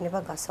საკითხები იქნება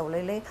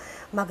გასავლელი,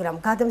 მაგრამ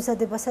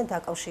გადამზადებასთან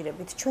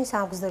დაკავშირებით, ჩვენს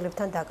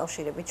აღმზრდელებთან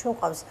დაკავშირებით, ჩვენ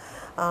ყავს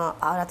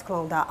რა თქმა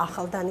უნდა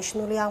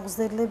ახალდანიშნული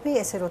აღმზრდელები,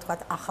 ესე რომ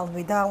ვთქვათ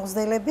ახალბედა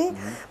აღმზრდელები,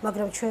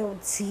 მაგრამ ჩვენ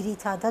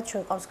ძირითადად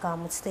ჩვენ ყავს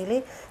გამოცდილი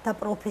და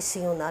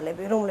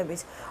პროფესიონალები,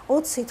 რომლებიც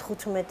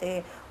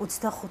 20-15,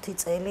 25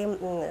 წელი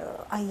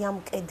აი ამ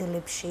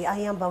კედლებში,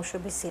 აი ამ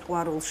ბავშვების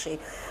სიყვარულში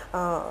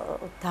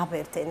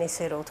დაბერდნენ,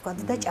 ესე რომ ვთქვათ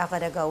და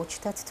ჭაღარა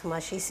გაუჩნდათ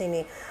თმაში, ისინი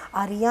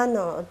არიან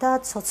და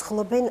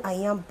ცოცხლობენ აი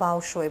ამ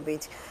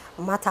ბავშვებით,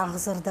 მათ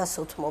აღზრდას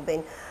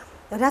უთმობენ.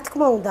 რა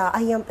თქმა უნდა,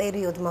 აი ამ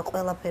პერიოდმა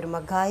ყველაფერმა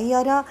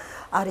გაიარა,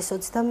 არის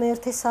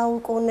 21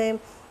 საუკუნე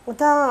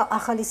და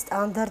ახალი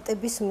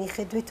სტანდარტების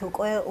მიხედვით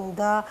უკვე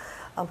უნდა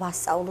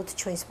ვასწავლოთ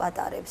ჩვენს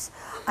პატარებს.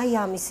 აი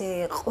ამისი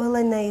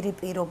ყველანაირი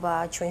პირობა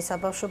ჩვენ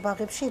საბავშვო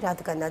ბაღებში,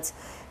 რადგანაც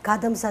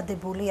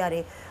გადამზადებული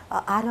არის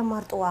არა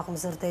მარტო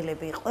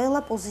აღმზრდელები,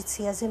 ყველა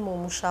პოზიციაზე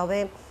მომუშავე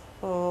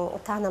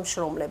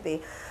თანამშრომლები.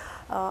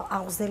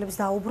 აღმზრდელებს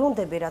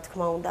დაუბრუნდები, რა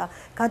თქმა უნდა,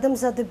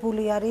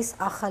 გადამზადებული არის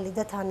ახალი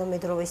და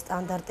თანამედროვე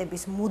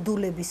სტანდარტების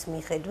მოდულების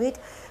მიხედვით,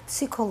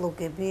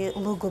 ფსიქოლოგები,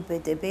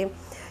 ლოგოპედები,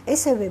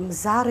 ესევე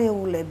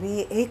მზარეულები,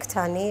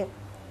 ექთანი,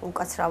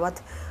 უკაცრავად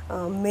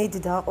მედ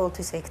და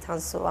ყოველთვის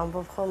ექთანს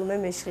ვამბობ ხოლმე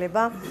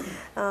მეშლება,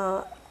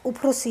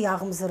 უფროსი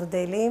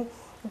აღმზრდელი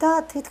და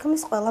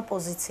თითქმის ყველა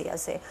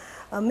პოზიციაზე.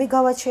 მე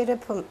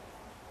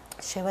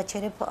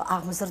შევაჩერებ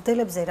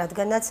აღმზრდელებზე,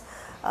 რადგანაც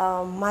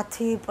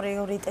მათი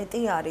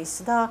პრიორიტეტი არის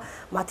და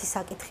მათი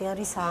საკითხი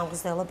არის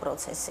სააღმზრდელო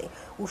პროცესი.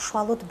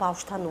 უშუალოდ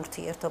ბავშვთან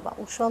ურთიერთობა,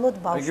 უშუალოდ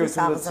ბავშვის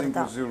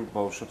აღზრდა. ინკლუზიურ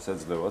ბავშვებს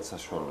ეძლევათ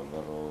საშუალება,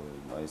 რომ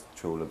აი ეს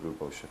ჩვეულებრივ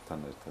ბავშვებთან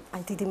ერთად.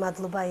 აი დიდი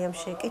მადლობა აი ამ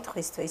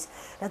შეკითხვისთვის,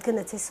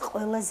 რადგანაც ეს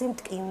ყველაზე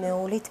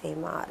მტკივნეული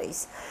თემა არის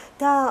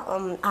და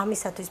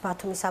ამისათვის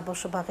ბათუმის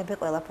საბავშვო ბაღები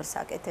ყველაფერს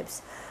აკეთებს.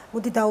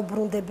 მოდი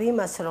დაუბრუნდები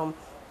იმას, რომ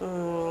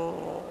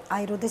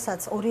აი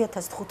როდესაც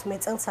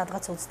 2015 წელს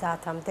სადღაც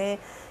 30-მდე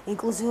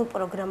ინკლუზიურ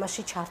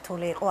პროგრამაში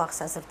ჩართული იყო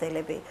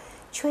აღსაზრდელები.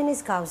 ჩვენ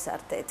ეს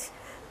გავზარდეთ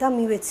და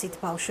მივეცით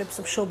ბავშვებს,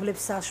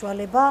 მშობლებს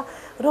საშუალება,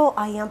 რომ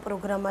აი ამ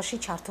პროგრამაში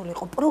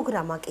ჩართულიყო.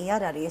 პროგრამა კი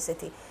არ არის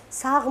ესეთი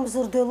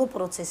სააღმზრდელო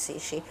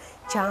პროცესში,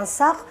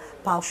 ჯანსაღ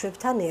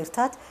ბავშვებთან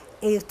ერთად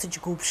ერთ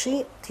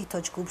ჯგუფში,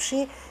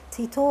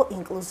 თითო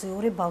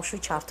ინკლუზიური ბავშვი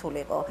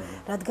ჩართულიყო,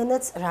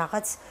 რადგანაც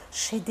რაღაც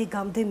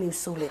შედეგამდე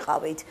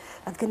მივსულიყავით,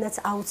 რადგანაც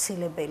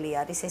აუცილებელი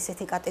არის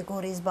ესეთი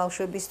კატეგორიის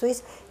ბავშვებისთვის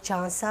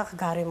ჯანსაღ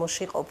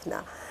გარემოში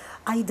ყოფნა.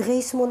 აი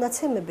დღეის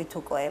მონაცემებით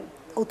უკვე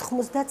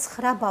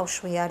 89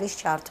 ბავშვი არის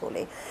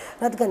ჩართული,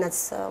 რადგანაც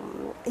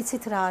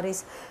იცით რა არის,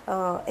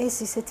 ეს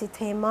ისეთი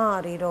თემა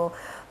არის, რომ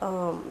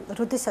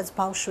როდესაც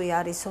ბავშვი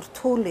არის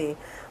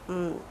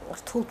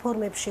რთულ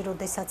ფორმებში,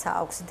 როდესაც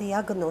აქვს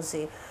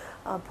დიაგნოზი,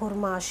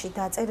 ფორმაში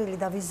დაწერილი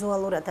და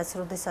ვიზუალურადაც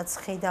როდესაც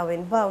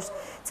ხედავენ ბავშვს,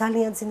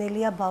 ძალიან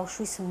ძნელია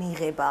ბავშვის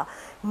მიღება.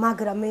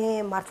 მაგრამ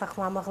მე მართლა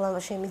ხმამაღლა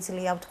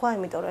შემიძლია ვთქვა,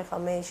 იმიტომ რომ ეხლა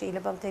მე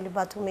შეიძლება მთელი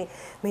ბათუმი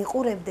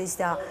მიყურებდეს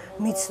და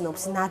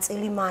მიცნობს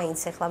ნაწილი მაინც,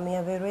 ეხლა მე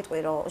ვერ ვეტყვი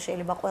რომ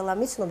შეიძლება ყველა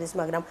მიცნობს,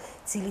 მაგრამ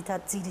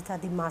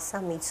ძირითადი მასა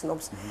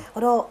მიცნობს,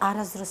 რომ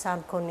არასდროს არ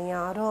მქონია,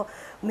 რომ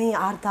მე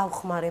არ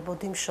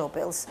დავხმარებოდი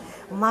მშობელს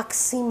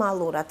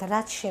მაქსიმალურად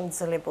რაც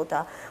შემძლებოდა,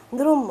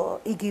 რომ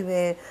იგივე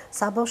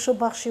საბავშვო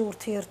ბაღში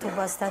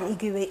ურთიერთობასთან,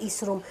 იგივე ის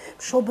რომ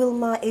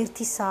მშობელმა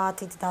 1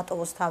 საათით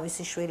დატოვოს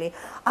თავისი შვილი,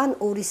 ან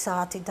 2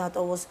 საათით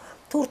დატოვოს,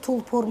 თუ რთულ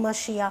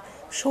ფორმაშია,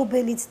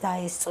 მშობელიც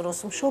დაესწროს,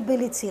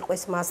 მშობელიც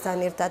იყოს მასთან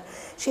ერთად.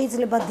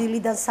 შეიძლება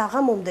დილიდან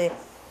საღამომდე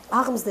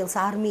აღმზრდელს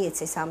არ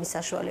მიეცეს ამის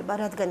საშუალება,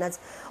 რადგანაც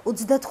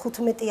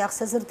 35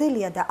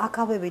 აღსაზრდელია და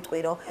აქავე ვიტყვი,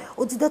 რომ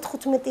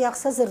 35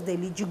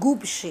 აღსაზრდელი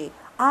ჯგუფში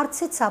არც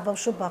ერთ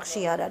საბავშვო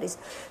ბაღში არ არის.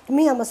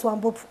 მე ამას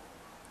ვამბობ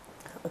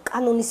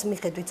კანონის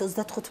მიხედვით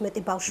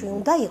 35 ბავშვი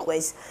უნდა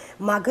იყოს,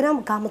 მაგრამ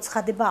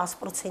გამოცხადება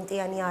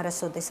 100%-იანი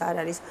არასოდეს არ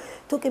არის.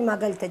 თუ კი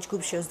მაგალითად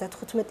ჯგუფში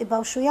 35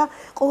 ბავშვია,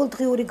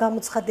 ყოველდღიური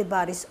გამოცხადება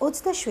არის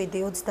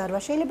 27,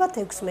 28, შეიძლება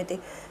 16.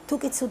 თუ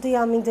კი ცუდი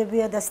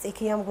ამინდებია და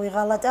სტიქია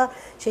მგვიღალატა,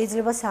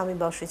 შეიძლება 3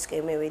 ბავშვიც კი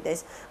მივიდეს,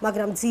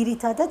 მაგრამ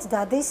ძირითადად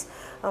დადის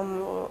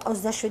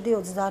 27,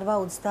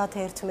 28,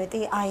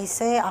 31, აი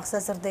ესე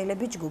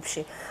აღსაზრდელები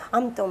ჯგუფში.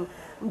 ამიტომ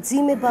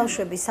მძიმე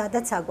ბავშვები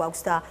სადაც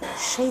აგვაქვს და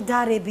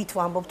შედარებით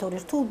ვამბობთ, რომ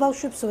რთულ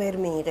ბავშვებს ვერ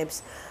მიიღებს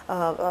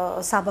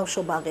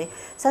საბავშვო ბაღი.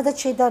 სადაც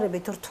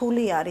შედარებით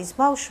რთული არის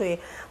ბავშვი,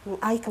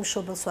 აი იქ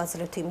მშობელს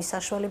ვაძლევთ იმის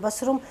საშუალებას,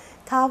 რომ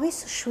თავის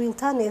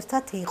შვილთან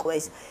ერთად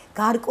იყვეს.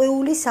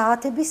 გარკვეული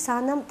საათები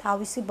სანამ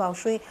თავისი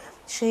ბავშვი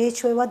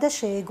შეეჩვევა და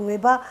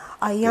შეეგუება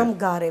აი ამ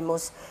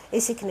გარემოს.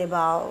 ეს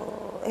იქნება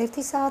 1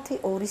 საათი,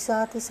 2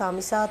 საათი,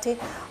 3 საათი,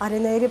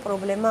 არანაირი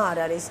პრობლემა არ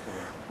არის.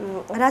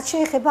 რაც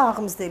შეეხება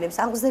აღმზრდელებს,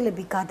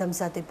 აღმზრდელები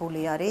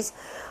გადამზადებული არის.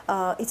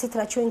 იცით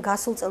რა, ჩვენ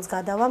გასულ წელს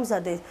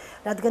გადავამზადეთ,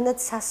 რადგანაც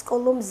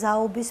სასკოლო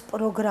მზაობის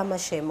პროგრამა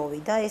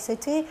შემოვიდა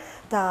ესეთი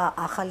და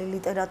ახალი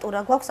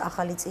ლიტერატურა გვაქვს,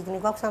 ახალი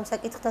წიგნი გვაქვს ამ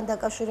საკითხთან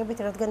დაკავშირებით,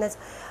 რადგანაც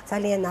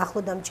ძალიან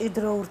ახლო და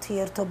მჭიდრო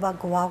ურთიერთობა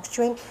გვაქვს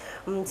ჩვენ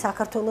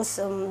საქართველოს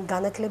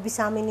განათლების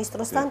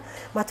სამინისტროსთან,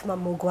 მათმა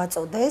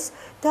მოგვაწოდეს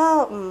და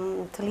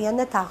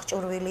მთლიანად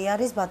აღჭურვილი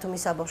არის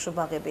ბათუმის საბავშვო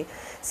ბაღები.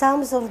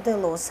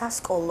 სამზრდელო,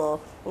 სასკოლო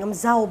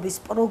მზაობის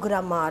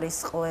პროგრამა არის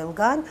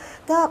ყველგან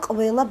და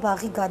ყველა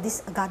ბაღი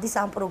გადის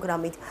ამ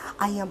პროგრამით.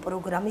 აი ამ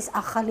პროგრამის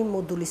ახალი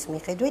მოდულის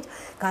მიხედვით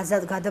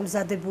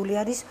გადამზადებული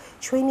არის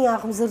ჩვენი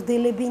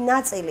აღმზრდელები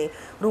ნაწილი,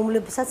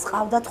 რომლებსაც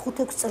ყავდათ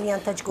 5-6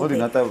 წლიანთა ჯგუფი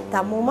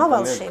და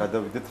მომავალში.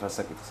 გადავიდეთ რა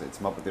საკითხზე,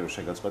 მაპატი რომ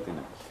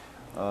შეგაწყვეტინე.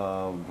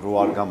 რო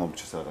არ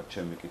გამომჩეს რაღაც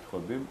ჩემი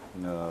კითხვები.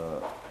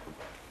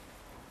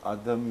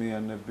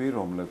 ადამიანები,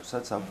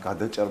 რომლებსაც აქვს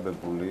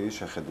გადაჭარბებული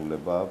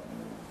შეხედულება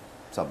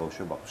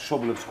საბავშვო ბაღში,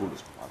 მშობლებს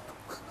გულისხმობ.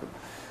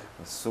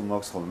 სულ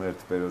მაქვს ხოლმე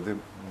ერთი პერიოდი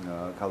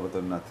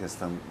ქალბატონ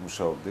ნათიასთან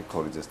მუშაობდი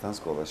ქორიძესთან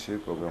სკოლაში,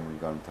 პროგრამული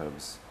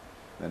განვითარების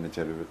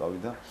მენეჯერი ვიყავი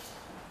და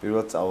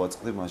პირველად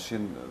წავაწყდი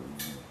მაშინ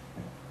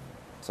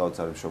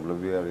საოცარი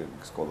მშობლები არის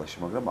სკოლაში,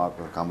 მაგრამ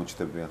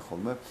გამოჩნდებიან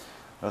ხოლმე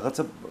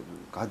რაღაცა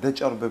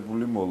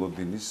გადაჭარბებული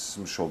მოლოდინის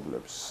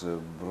მშობლებს,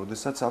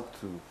 როდესაც აქვთ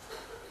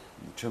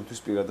ჩემთვის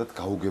პირადად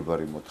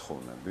გაუგებარი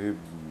მოთხოვნები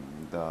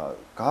და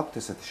გაქვთ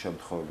ესეთი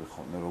შემთხვევები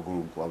ხოლმე, როგორ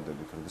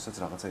უმკლავდებით, როდესაც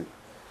რაღაცა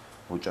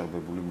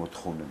მოჭარბებული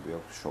მოთხოვნები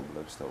აქვს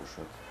მშობლებს და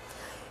უშუალოდ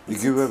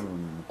იგივე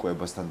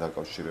კვებასთან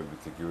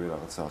დაკავშირებით, იგივე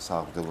რაღაცა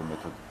სააღრდელო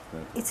მეთოდით.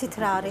 იცით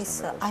რა არის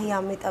აი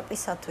ამ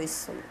ეტაპისათვის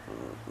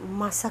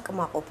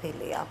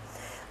მასაკმაყოფილია,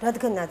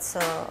 რადგანაც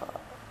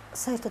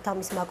საერთოდ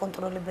ამის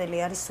მაკონტროლებელი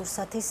არის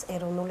სურსათის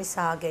ეროვნული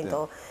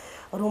სააგენტო,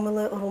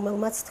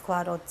 რომელმაც თქვა,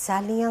 რომ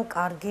ძალიან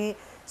კარგი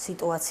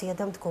სიტუაცია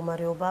და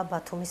მდგომარეობა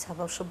ბათუმის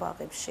საბავშვო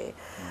ბაღებში.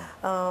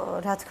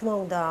 რა თქმა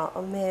უნდა,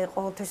 მე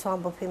ყოველთვის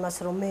ვამბობ იმას,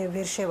 რომ მე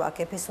ვერ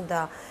შევაქებ, ეს უნდა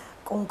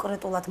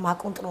კონკრეტულად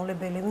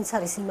მაკონტროლებელი ვინც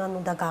არის, იმან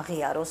უნდა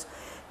გაღიაროს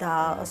და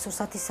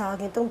სურსათის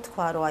სააგენტომ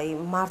თქვა, რომ აი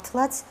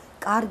მართლაც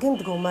კარგი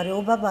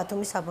მდგომარეობა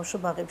ბათუმის საბავშვო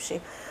ბაღებში.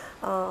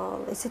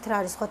 ესეთ რა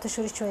არის, სხვათა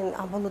შორის ჩვენ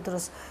ამ ბოლო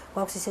დროს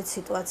გვაქვს ისეთი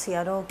სიტუაცია,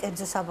 რომ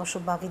კერძო საბავშვო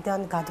ბაღიდან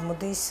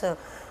გადმოდის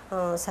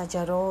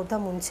საჯარო და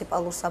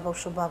მუნიციპალურ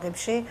საბავშვო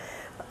ბაღებში.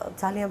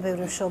 ძალიან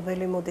ბევრი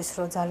მშობელი მოდის,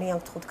 რომ ძალიან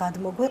გთხოვთ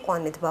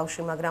გადმოგვიყვანეთ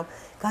ბავშვი, მაგრამ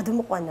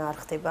გადმოყვანა არ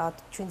ხდება.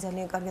 ჩვენ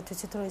ძალიან კარგად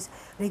ვიცით, რომ ეს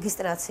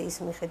რეგისტრაციის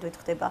მიხედვით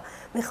ხდება.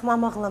 მე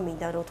ხმამაღლა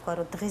მინდა რომ თქვა,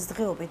 რომ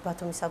დღესდღეობით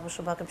ბათუმის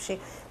საბავშვო ბაღებში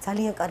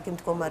ძალიან კარგი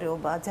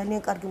მდგომარეობაა,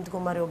 ძალიან კარგი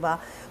მდგომარეობაა.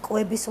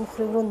 კვების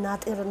მხრივ რომ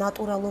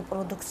ნატურალურ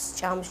პროდუქტს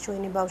ჭამს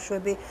ჩვენი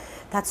ბავშვები,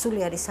 დაცული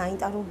არის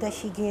სანიტარული და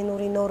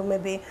ჰიგიენური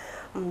ნორმები,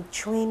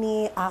 ჩვენი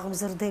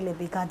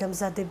აღმზრდელები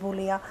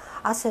გადამზადებულია,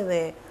 ასევე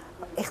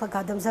ეხლა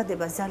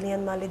გადამზადება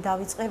ძალიან მალე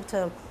დავიწყებთ.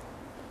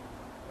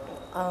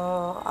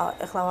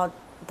 ეხლა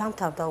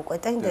დამთავრდა უკვე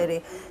ტენდერი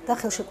და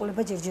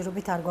ხელშეკრულება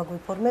ჯერჯერობით არ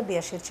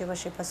გვაგვიფორმებია, შერჩევა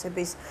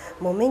შეფასების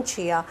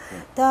მომენტშია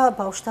და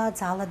ბავშვთა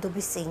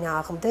ძალადობის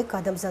წინააღმდეგ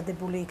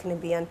გადამზადებული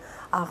იქნებიან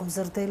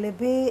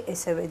აღმზრდელები,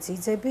 ესევე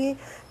ძიძები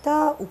და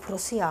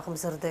უფროსი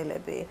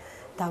აღმზრდელები.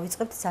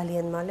 დავიწყებთ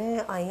ძალიან მალე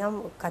აი ამ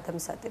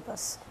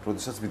გადამზადებას.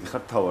 როდესაც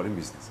მიდიხართ თავარი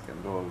ბიზნესიდან,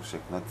 რომ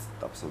შექმნათ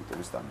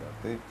აბსოლუტური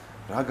სტანდარტი,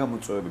 რა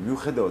გამოწვევები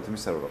მიუხედავად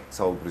იმისა, რომ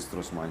საუბრის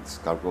დროს მაინც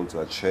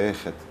გარკვეულწილად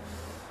შეეხეთ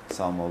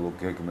სამომავლო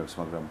გეგმებს,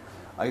 მაგრამ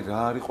აი რა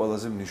არის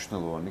ყველაზე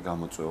მნიშვნელოვანი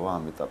გამოწვევა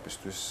ამ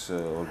ეტაპისთვის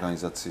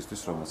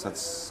ორგანიზაციისთვის, რომელსაც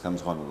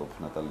გამზღვანელობ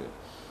ნატალია?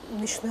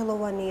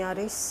 მნიშვნელოვანი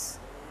არის,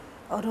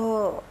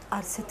 რომ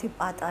არც ერთი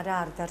პატარა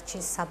არ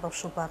დარჩეს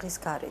საბავშვო ბაღის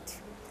გარეთ.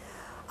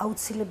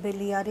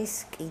 აუცილებელი არის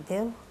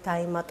კიდევ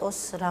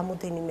დაემატოს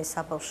რამოდენიმე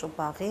საბავშვო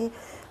ბაღი,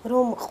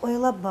 რომ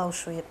ყველა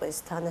ბავშვი იყოს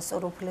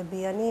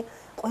თანასწორუფლებიანი,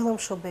 ყველა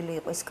მშობელი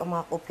იყოს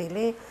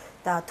კმაყოფილი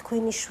და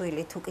თქვენი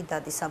შვილი თუ კი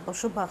დადის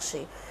საბავშვო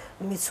ბაღში,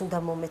 მეც უნდა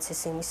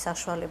მომეცეს იმის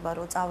საშუალება,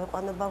 რომ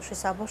წავეყვანო ბავშვი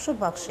საბავშვო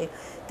ბაღში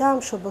და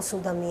მშობელს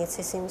უნდა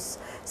მიეცეს იმის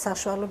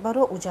საშუალება,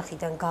 რომ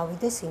ოჯახიდან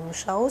გავიდეს,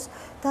 იმუშაოს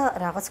და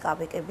რაღაც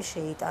კაპიკები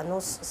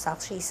შეიტანოს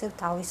სახლში ისევ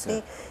თავისი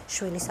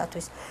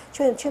შვილისათვის.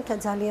 ჩემთან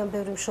ძალიან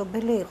ბევრი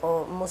მშობელი იყო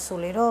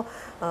მოსული, რომ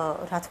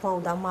რა თქმა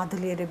უნდა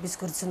მადლიერების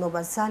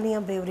გრძნობას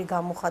ძალიან ბევრი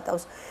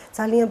გამოხატავს,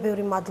 ძალიან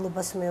ბევრი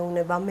მადლობას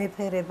მეუნება,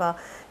 მეფერება,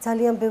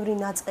 ძალიან ბევრი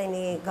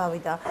ნაწყენი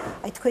გავიდა.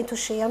 აი თქვენ თუ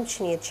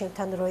შეამჩნიეთ,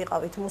 ჩემთან რო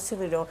იყავით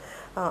მოსული, რომ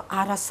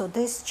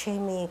არასოდეს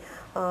ჩემი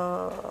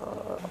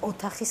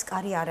ოთახის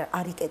კარი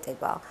არ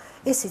იკეტება.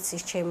 ეს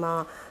იცის ჩემმა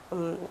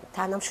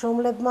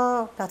თანამშრომლებმა,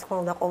 რა თქმა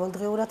უნდა,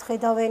 ყოველდღიურად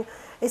ხედავენ.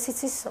 ეს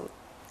იცის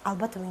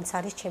ალბათ ვინც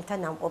არის ჩემთან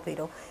ამყოფი,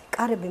 რომ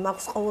კარები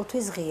მაქვს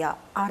ყოველთვის ღია,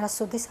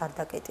 არასოდეს არ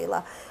დაკეტილა,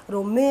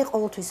 რომ მე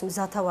ყოველთვის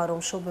მზათა ვარ, რომ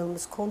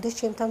მშობელს კონდეს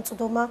ჩემთან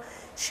წვდომა,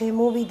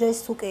 შემოვიდეს,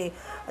 თუ კი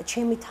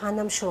ჩემი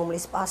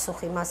თანამშრომლის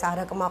პასუხი მას არ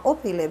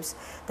აკმაყოფილებს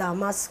და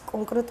მას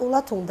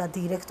კონკრეტულად უნდა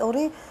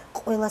დირექტორი,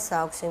 ყველას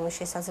აქვს იმის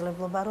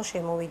შესაძლებლობა, რომ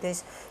შემოვიდეს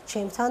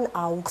ჩემთან,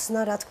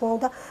 აუხსნა, რა თქმა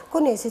უნდა.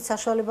 მგონია ისეთ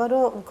საშუალება,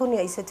 რომ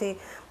მგონია ისეთი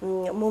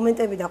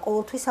მომენტები და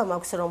ყოველთვის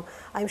ამაქვს, რომ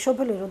აი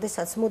მშობელი,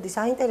 როდესაც მოდის,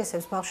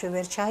 აინტერესებს ბავშვი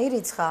ვერ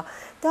ჩაირიცხა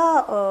და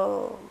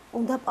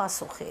უნდა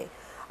პასუხი.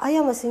 აი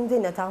ამას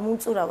იმდენად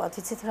ამომწურავად,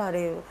 იცით რა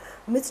არის,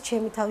 მეც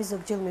ჩემი თავი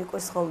ზოგჯერ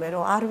მიყვეს ხოლმე,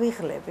 რომ არ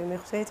ვიღლები,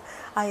 მიხვდეთ?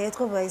 აი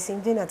ეთქობა ეს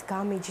იმდენად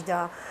გამიჯდა,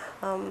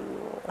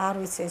 არ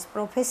ვიცი ეს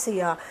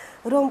პროფესია,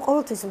 რომ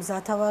ყოველთვის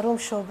მზათა ვარ, რომ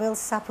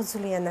მშობელს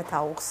საფუძვლიანად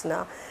აუხსნა.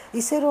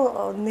 ისე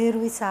რომ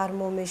ნერვიც არ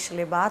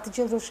მომეშლება, 10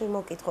 ჯერ რო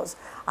შემოკითხოს,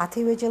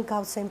 10-ვე ჯერ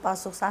გავცემ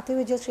პასუხს,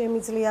 10-ვე ჯერ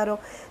შემიძლია რომ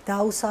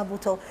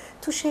დაუსაბუთო.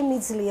 თუ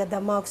შემიძლია და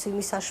მაქვს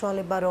იმის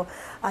საშუალება, რომ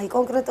აი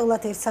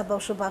კონკრეტულად ერთ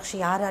საბავშვო ბაღში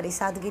არ არის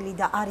ადგილი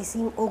და არის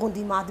ოღონდ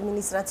იმ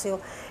ადმინისტრაციო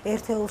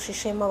ერთეულში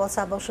შემავალ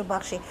საბავშვო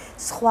ბაღში,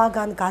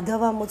 სხვაგან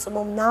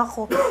გადავამოწმო,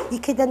 ნახო,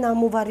 იქედან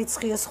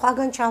ამოვარიცხიო,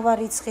 სხვაგან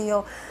ჩავარიცხიო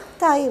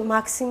და აი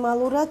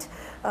მაქსიმალურად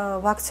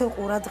ვაქცევ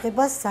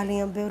ყურადღებას,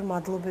 ძალიან ბევრ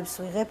მადლობებს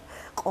ვიღებ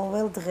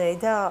ყოველ დღე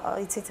და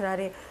იცით რა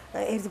არის,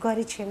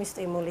 ერთგვარი ჩემი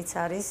სტიმულიც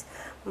არის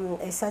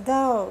ესა და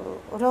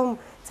რომ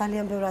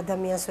ძალიან ბევრ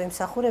ადამიანს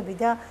ვემსახურები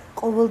და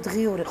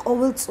ყოველდღიური,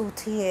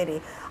 ყოველწუთიერი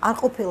არ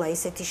ყოფილა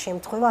ისეთი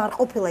შემთხვევა, არ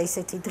ყოფილა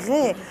ისეთი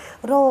დღე,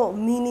 რომ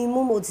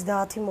მინიმუმ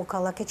 30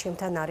 მოქალაქე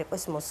ჩემთან არ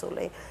იყოს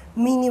მოსული.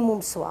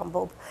 მინიმუმს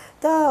ვამბობ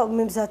და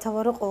მე მზათა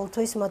ვარ, რომ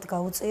ყოველთვის მათ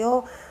გაუწიო,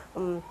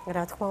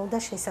 რა თქმა უნდა,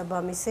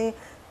 შესაბამისი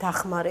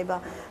დახმარება.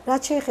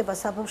 რაც შეეხება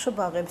საბავშვო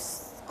ბაღებს,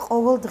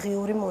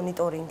 ყოველდღიური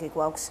მონიტორინგი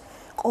გვაქვს.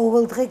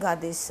 ყოველ დღე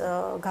გადის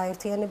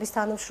გაერთიანების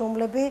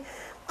თანამშრომლები,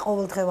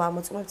 ყოველ დღე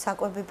ვამოწმებთ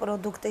საკვები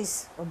პროდუქტის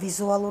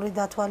ვიზუალური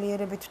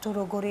დათვალიერებით თუ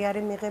როგორი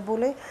არის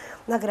მიღებული,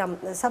 მაგრამ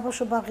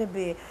საბავშვო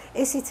ბაღები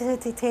ესიც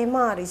ერთი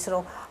თემა არის,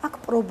 რომ აქ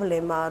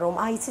პრობლემაა, რომ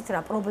აიცით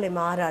რა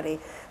პრობლემა არ არის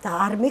და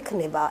არ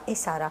მექნება,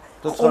 ეს არა.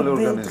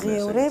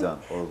 ყოველდღიური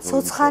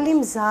ცოცხალი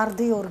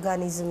მზარდი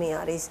ორგანიზმი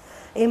არის.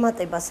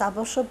 ემატება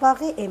საბავშვო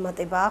ბაღი,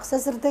 ემატება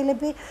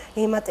აღსაზრდელები,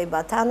 ემატება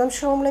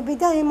თანამშრომლები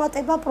და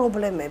ემატება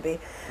პრობლემები.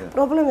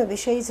 პრობლემები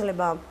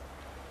შეიძლება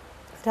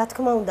რა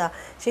თქმა უნდა,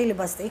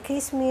 შეიძლება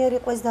სტიქიის მიერ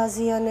იყოს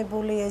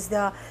დაზიანებული ეს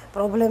და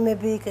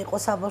პრობლემები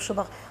იყოს საბავშვო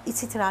ბაღში.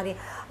 იცით რა არის,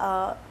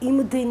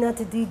 იმდენად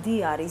დიდი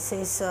არის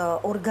ეს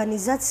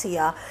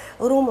ორგანიზაცია,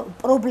 რომ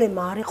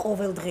პრობლემა არის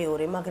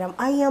ყოველდღიური, მაგრამ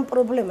აი ამ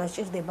პრობლემას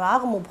ჭირდება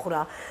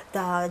აღმოფხვრა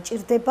და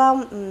ჭირდება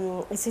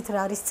იცით რა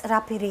არის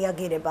სწრაფი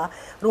რეაგირება,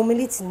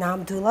 რომელიც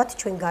ნამდვილად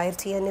ჩვენ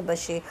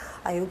გაერთიანებაში,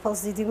 აი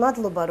უფალს დიდი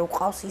მადლობა, რომ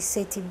ყავს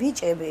ისეთი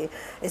ბიჭები,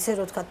 ესე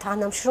რომ თქვა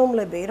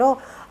თანამშრომლები, რომ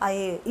აი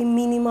იმ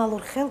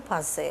მინიმალურ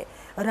ხელფასზე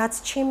რაც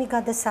ჩემი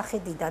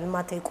გადასახედიდან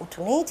მათ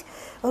ეკუთვნით,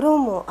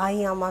 რომ აი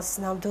ამას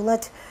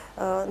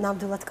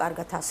ნამდვილად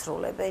კარგად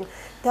ასრულებენ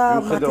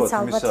და მათიც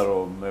ალბათ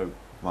რომ მე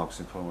მაქვს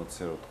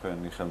ინფორმაცია, რომ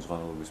თქვენი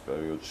ხელმძღვანელობის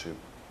პერიოდში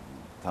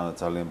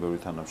ძალიან ბევრი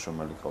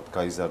თანამშრომელი ყავთ,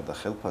 გაიზარდა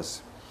ხელფასი.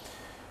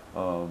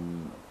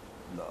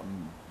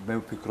 მე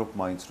ვფიქრობ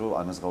მაინც, რომ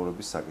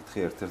ანაზღაურების საკითხი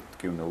ერთ-ერთ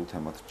მტკივნეულ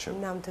თემად რჩება.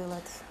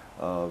 ნამდვილად.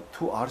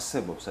 თუ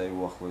არსებობს აი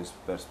უახლოეს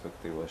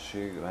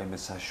პერსპექტივაში რაიმე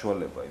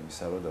საშუალება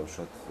იმისა, რომ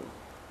დავუშვათ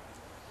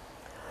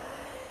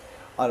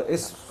არა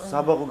ეს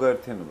საბაღო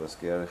გაერთიანებას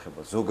კი არ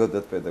ეხება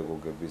ზოგადად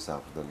პედაგოგების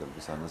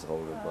აღზრდელების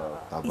ანაზღაურება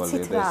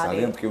დაბალია და ეს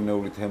ძალიან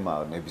მტკივნეული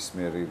თემაა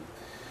ნებისმიერი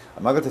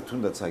მაგათაც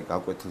თუნდაც აი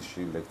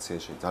გაკვეთილში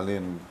ლექციაში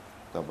ძალიან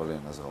დაბალი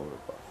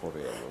ანაზღაურება ხო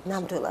რეალურად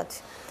ნამდვილად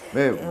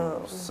მე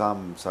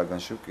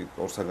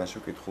ორ საგანში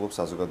ვკითხულობ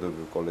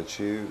საზოგადოებრივ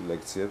კოლეჯში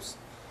ლექციებს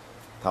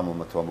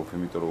თამამად ვამბობ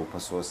იმიტომ რომ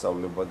უფასოა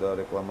სწავლება და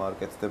რეკლამა არ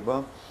კეთდება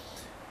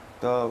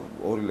და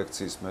ორი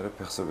ლექციის მერე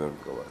ფეხზე ვერ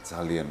ვდგავარ.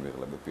 ძალიან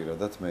ვიღლები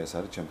პირადად, მე ეს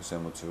არის ჩემთვის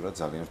ემოციურად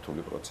ძალიან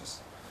რთული პროცესი.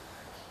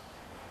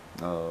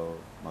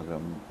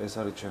 მაგრამ ეს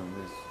არის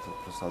ჩემი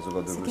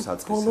საზოგადოებრივი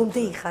საწყისები.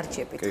 ბოლომდე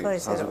იხარჯებით, ხო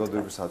ეს?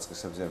 საზოგადოებრივი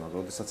საწყისები, მაგრამ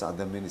როდესაც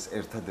ადამიანის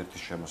ერთადერთი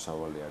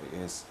შემოსავალი არის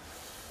ეს,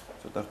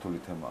 ცოტა რთული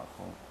თემაა,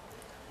 ხო?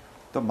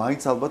 და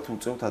მაინც ალბათ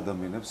უწევთ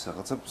ადამიანებს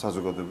რაღაცა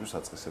საზოგადოებრივ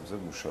საწყისებზე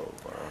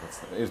მუშაობა, რაღაც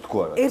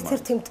ერთგვარად.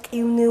 ერთ-ერთი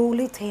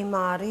მტკივნეული თემა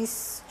არის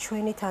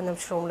ჩვენი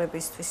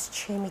თანამშრომლებისთვის,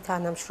 ჩემი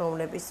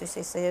თანამშრომლებისთვის,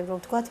 ესე რომ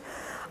ვთქვათ,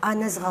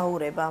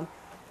 ანაზღაურება.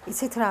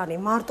 იცით რა არის,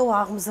 მარტო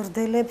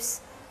აღმზრდელებს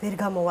ვერ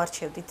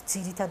გამოვარჩევდით,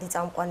 ძირითადი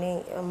წამყვანი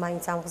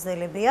მაინც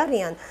აღმზრდელები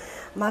არიან,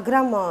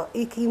 მაგრამ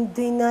იქ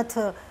იმდენად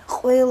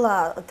ყველა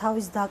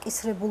თავის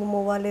დაკისრებულ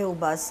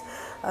მოვალეობას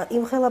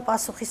იმხელა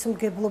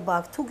პასუხისმგებლობა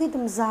აქვს, თუ გიდ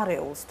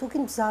მზარეულს, თუ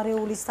გიდ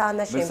მზარეულის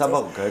თანაშემწეს. მე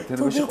საბაღო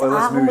გაერთიანებაში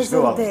ყველას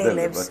მივიშნევ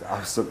აღმზრდელებს.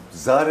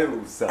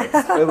 მზარეულსაც,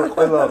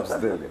 ყველა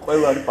აღმზრდელი,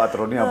 ყველა არის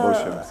პატრონი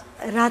ამბოშებს.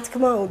 რა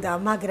თქმა უნდა,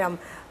 მაგრამ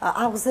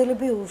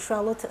აღმზრდელები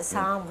უშუალოდ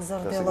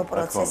საამგზრდელო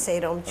პროცესი,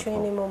 რომ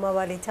ჩვენი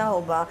მომავალი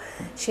თაობა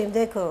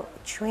შემდეგ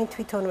ჩვენ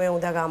თვითონვე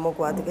უნდა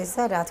გამოგვადგეს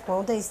და რა თქმა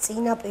უნდა ის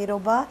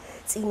წინაპირობა,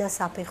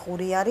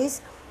 წინასაფეხური არის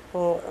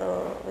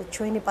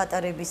ჩვენი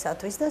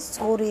პატარებისათვის და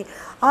სწორი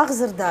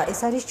აღზრდა ეს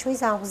არის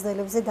ჩვენს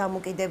აღმზრდელებზე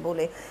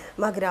დამოკიდებული,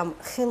 მაგრამ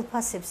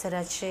ხელფასებს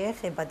რაც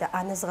შეეხება და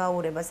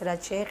ანაზღაურებას რაც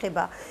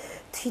შეეხება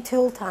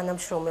თითოეულ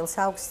თანამშრომელს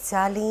აქვს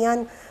ძალიან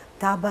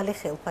დაბალი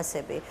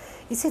ხელფასები.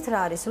 იცით რა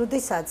არის,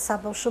 როდესაც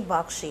საბავშვო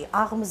ბაღში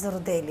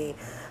აღმზრდელი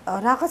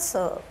რაღაც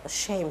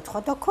შეემთხვა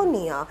და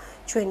ქონია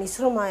ჩვენ ის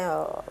რომ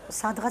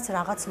სადღაც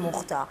რაღაც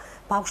მოხდა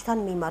ბავშვთან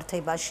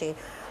მიმართებაში.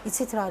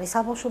 იცით რა არის,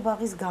 საბავშვო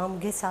ბაღის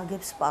გამგეს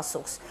აგებს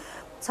პასუხს.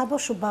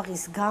 საბავშვო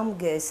ბაღის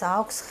გამგეს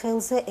აქვს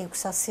ხელზე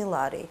 600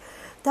 ლარი.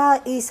 და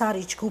ის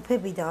არის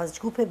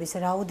ჯგუფების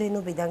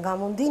რაოდენობიდან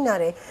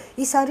გამომდინარე,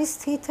 ის არის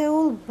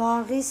თითოეულ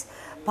ბაღის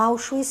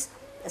ბავშვის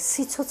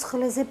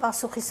სიცოცხლეზე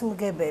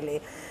პასუხისმგებელი.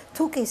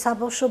 თუ კი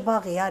საბავშვო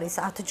ბაღი არის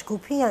 10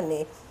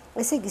 ჯგუფიანი,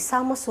 ესე იგი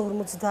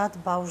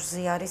 350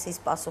 ბავშვზე არის ის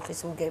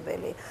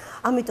პასუხისმგებელი.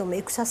 ამიტომ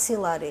 600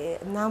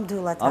 ლარი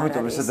ნამდვილად არ არის.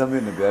 ამიტომ ეს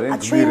ადამიანები არიან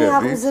ჩვენი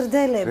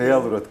აღმზრდელები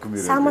რეალურად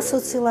გმირები.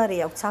 320 ლარი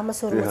აქვს,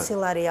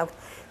 340 ლარი აქვს.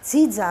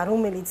 ძიძა,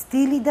 რომელიც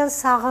დილიდან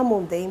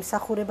საღამომდე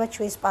იმსახურება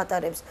ჩვენს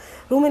პატარებს,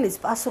 რომელიც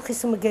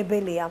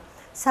პასუხისმგებელია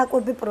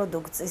საკვები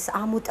პროდუქციის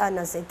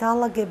ამოტანაზე,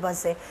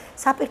 დალაგებაზე,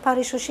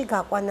 საპირფარეშოში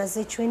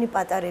გაყვანაზე, ჩვენი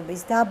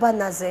პატარების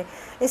დაბანაზე,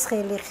 ეს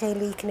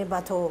ხელი იქნება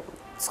თუ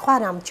სხვა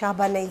რამ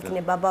ჩაბანა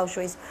იქნება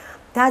ბავშვის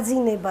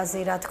დაძინებაზე,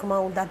 რა თქმა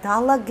უნდა,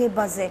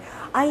 დალაგებაზე,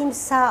 აი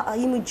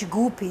იმ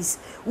ჯგუფის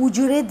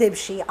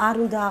უჯრედებში არ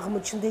უნდა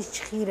აღმოჩნდეს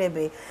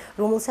ჭხირები,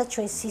 რომელსაც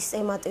ჩვენ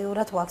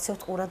სისტემატურად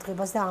ვაქცევთ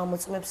ყურადღებას და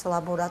ამოწმებს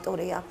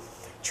ლაბორატორია.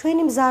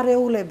 ჩვენი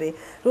მზარეულები,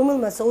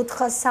 რომელმაც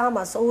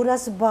 400-300,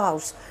 200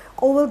 ბავშვს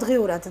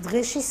ყოველდღიურად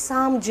დღეში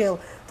 3ჯერ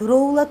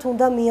დროულად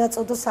უნდა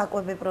მიაწოდოს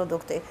საკვები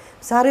პროდუქტი.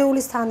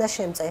 მზარეულის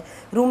თანაშემწე,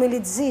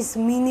 რომელიც ზის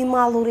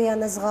მინიმალური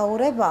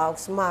ანაზღაურება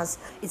აქვს მას,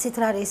 იცით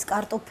რა არის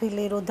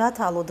კარტოფილი რო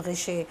დათალო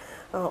დღეში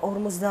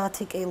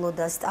 50 კილო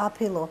და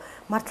სტაფილო,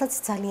 მართლაც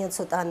ძალიან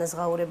ცოტა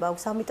ანაზღაურება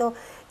აქვს, ამიტომ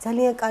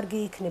ძალიან კარგი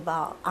იქნება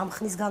ამ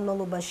ხნის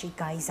განმავლობაში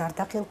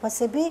გაიზარდა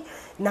ხელფასები,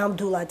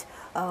 ნამდვილად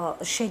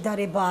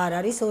შედარება არ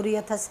არის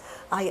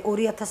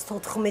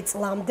 2014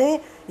 წლამდე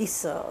ის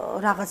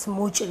რაღაც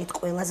მოჭრით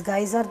ყველას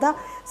გაიზარდა,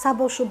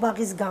 საბავშვო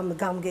ბაღის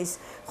გამგეს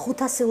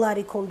 500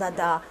 ლარი ქონდა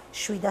და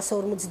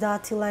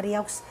 750 ლარი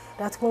აქვს,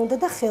 რა თქმა უნდა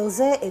და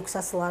ხელზე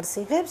 600 ლარს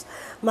იღებს,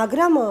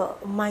 მაგრამ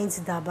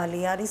მაინც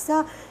დაბალი არის და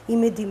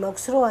იმედი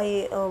მაქვს, რომ აი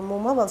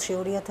მომავალში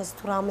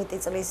 2018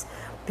 წლის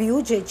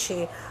ბიუჯეტში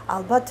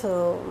ალბათ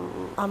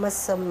ამას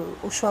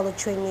უშუალოდ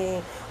ჩვენი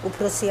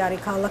უფროსი არის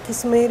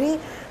ქალაქის მერი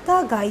და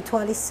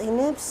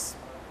გაითვალისწინებს,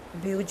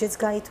 ბიუჯეტს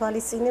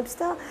გაითვალისწინებს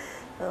და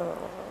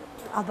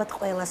ალბათ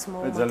ყველას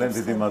მოვუწევს. ძალიან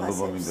დიდი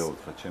მადლობა მინდა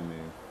უთხრა ჩემი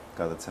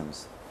გადაცემის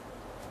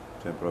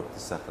ჩემ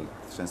პროექტის სახელით.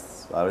 შენს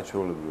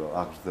არაჩვეულებრივ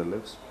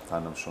აღმზრდელებს,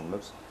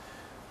 თანამშრომლებს,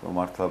 რომ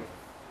მართლა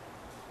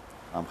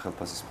ამ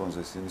ხელფასის ფონზე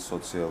ისინი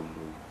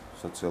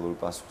სოციალური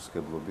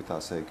პასუხისმგებლობით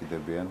ასე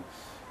ეკიდებიან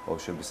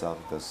ბავშვების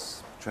აღზრდას.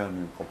 ჩვენ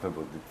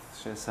ვიმყოფებოდით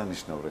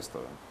შესანიშნავ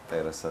რესტორან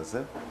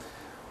ტერასაზე.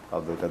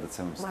 ავდელ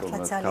გადაცემის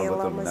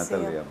სტუმრად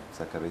ნატალია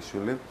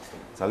ზაქარეიშვილი.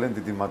 ძალიან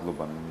დიდი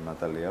მადლობა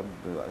ნატალია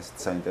ეს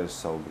საინტერესო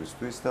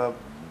საუბრისთვის და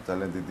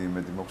ძალიან დიდი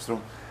იმედი მაქვს რომ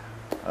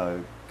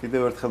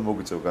კიდევ ერთხელ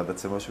მოგვიწევ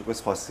გადაცემაში უკვე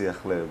სხვა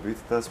სიახლეებით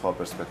და სხვა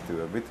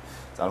პერსპექტივებით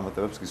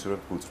წარმატებებს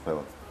გისურვებთ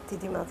გულწრფელად.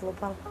 დიდი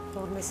მადლობა,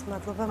 ორმეს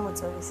მადლობა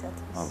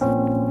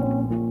მოწვევისათვის.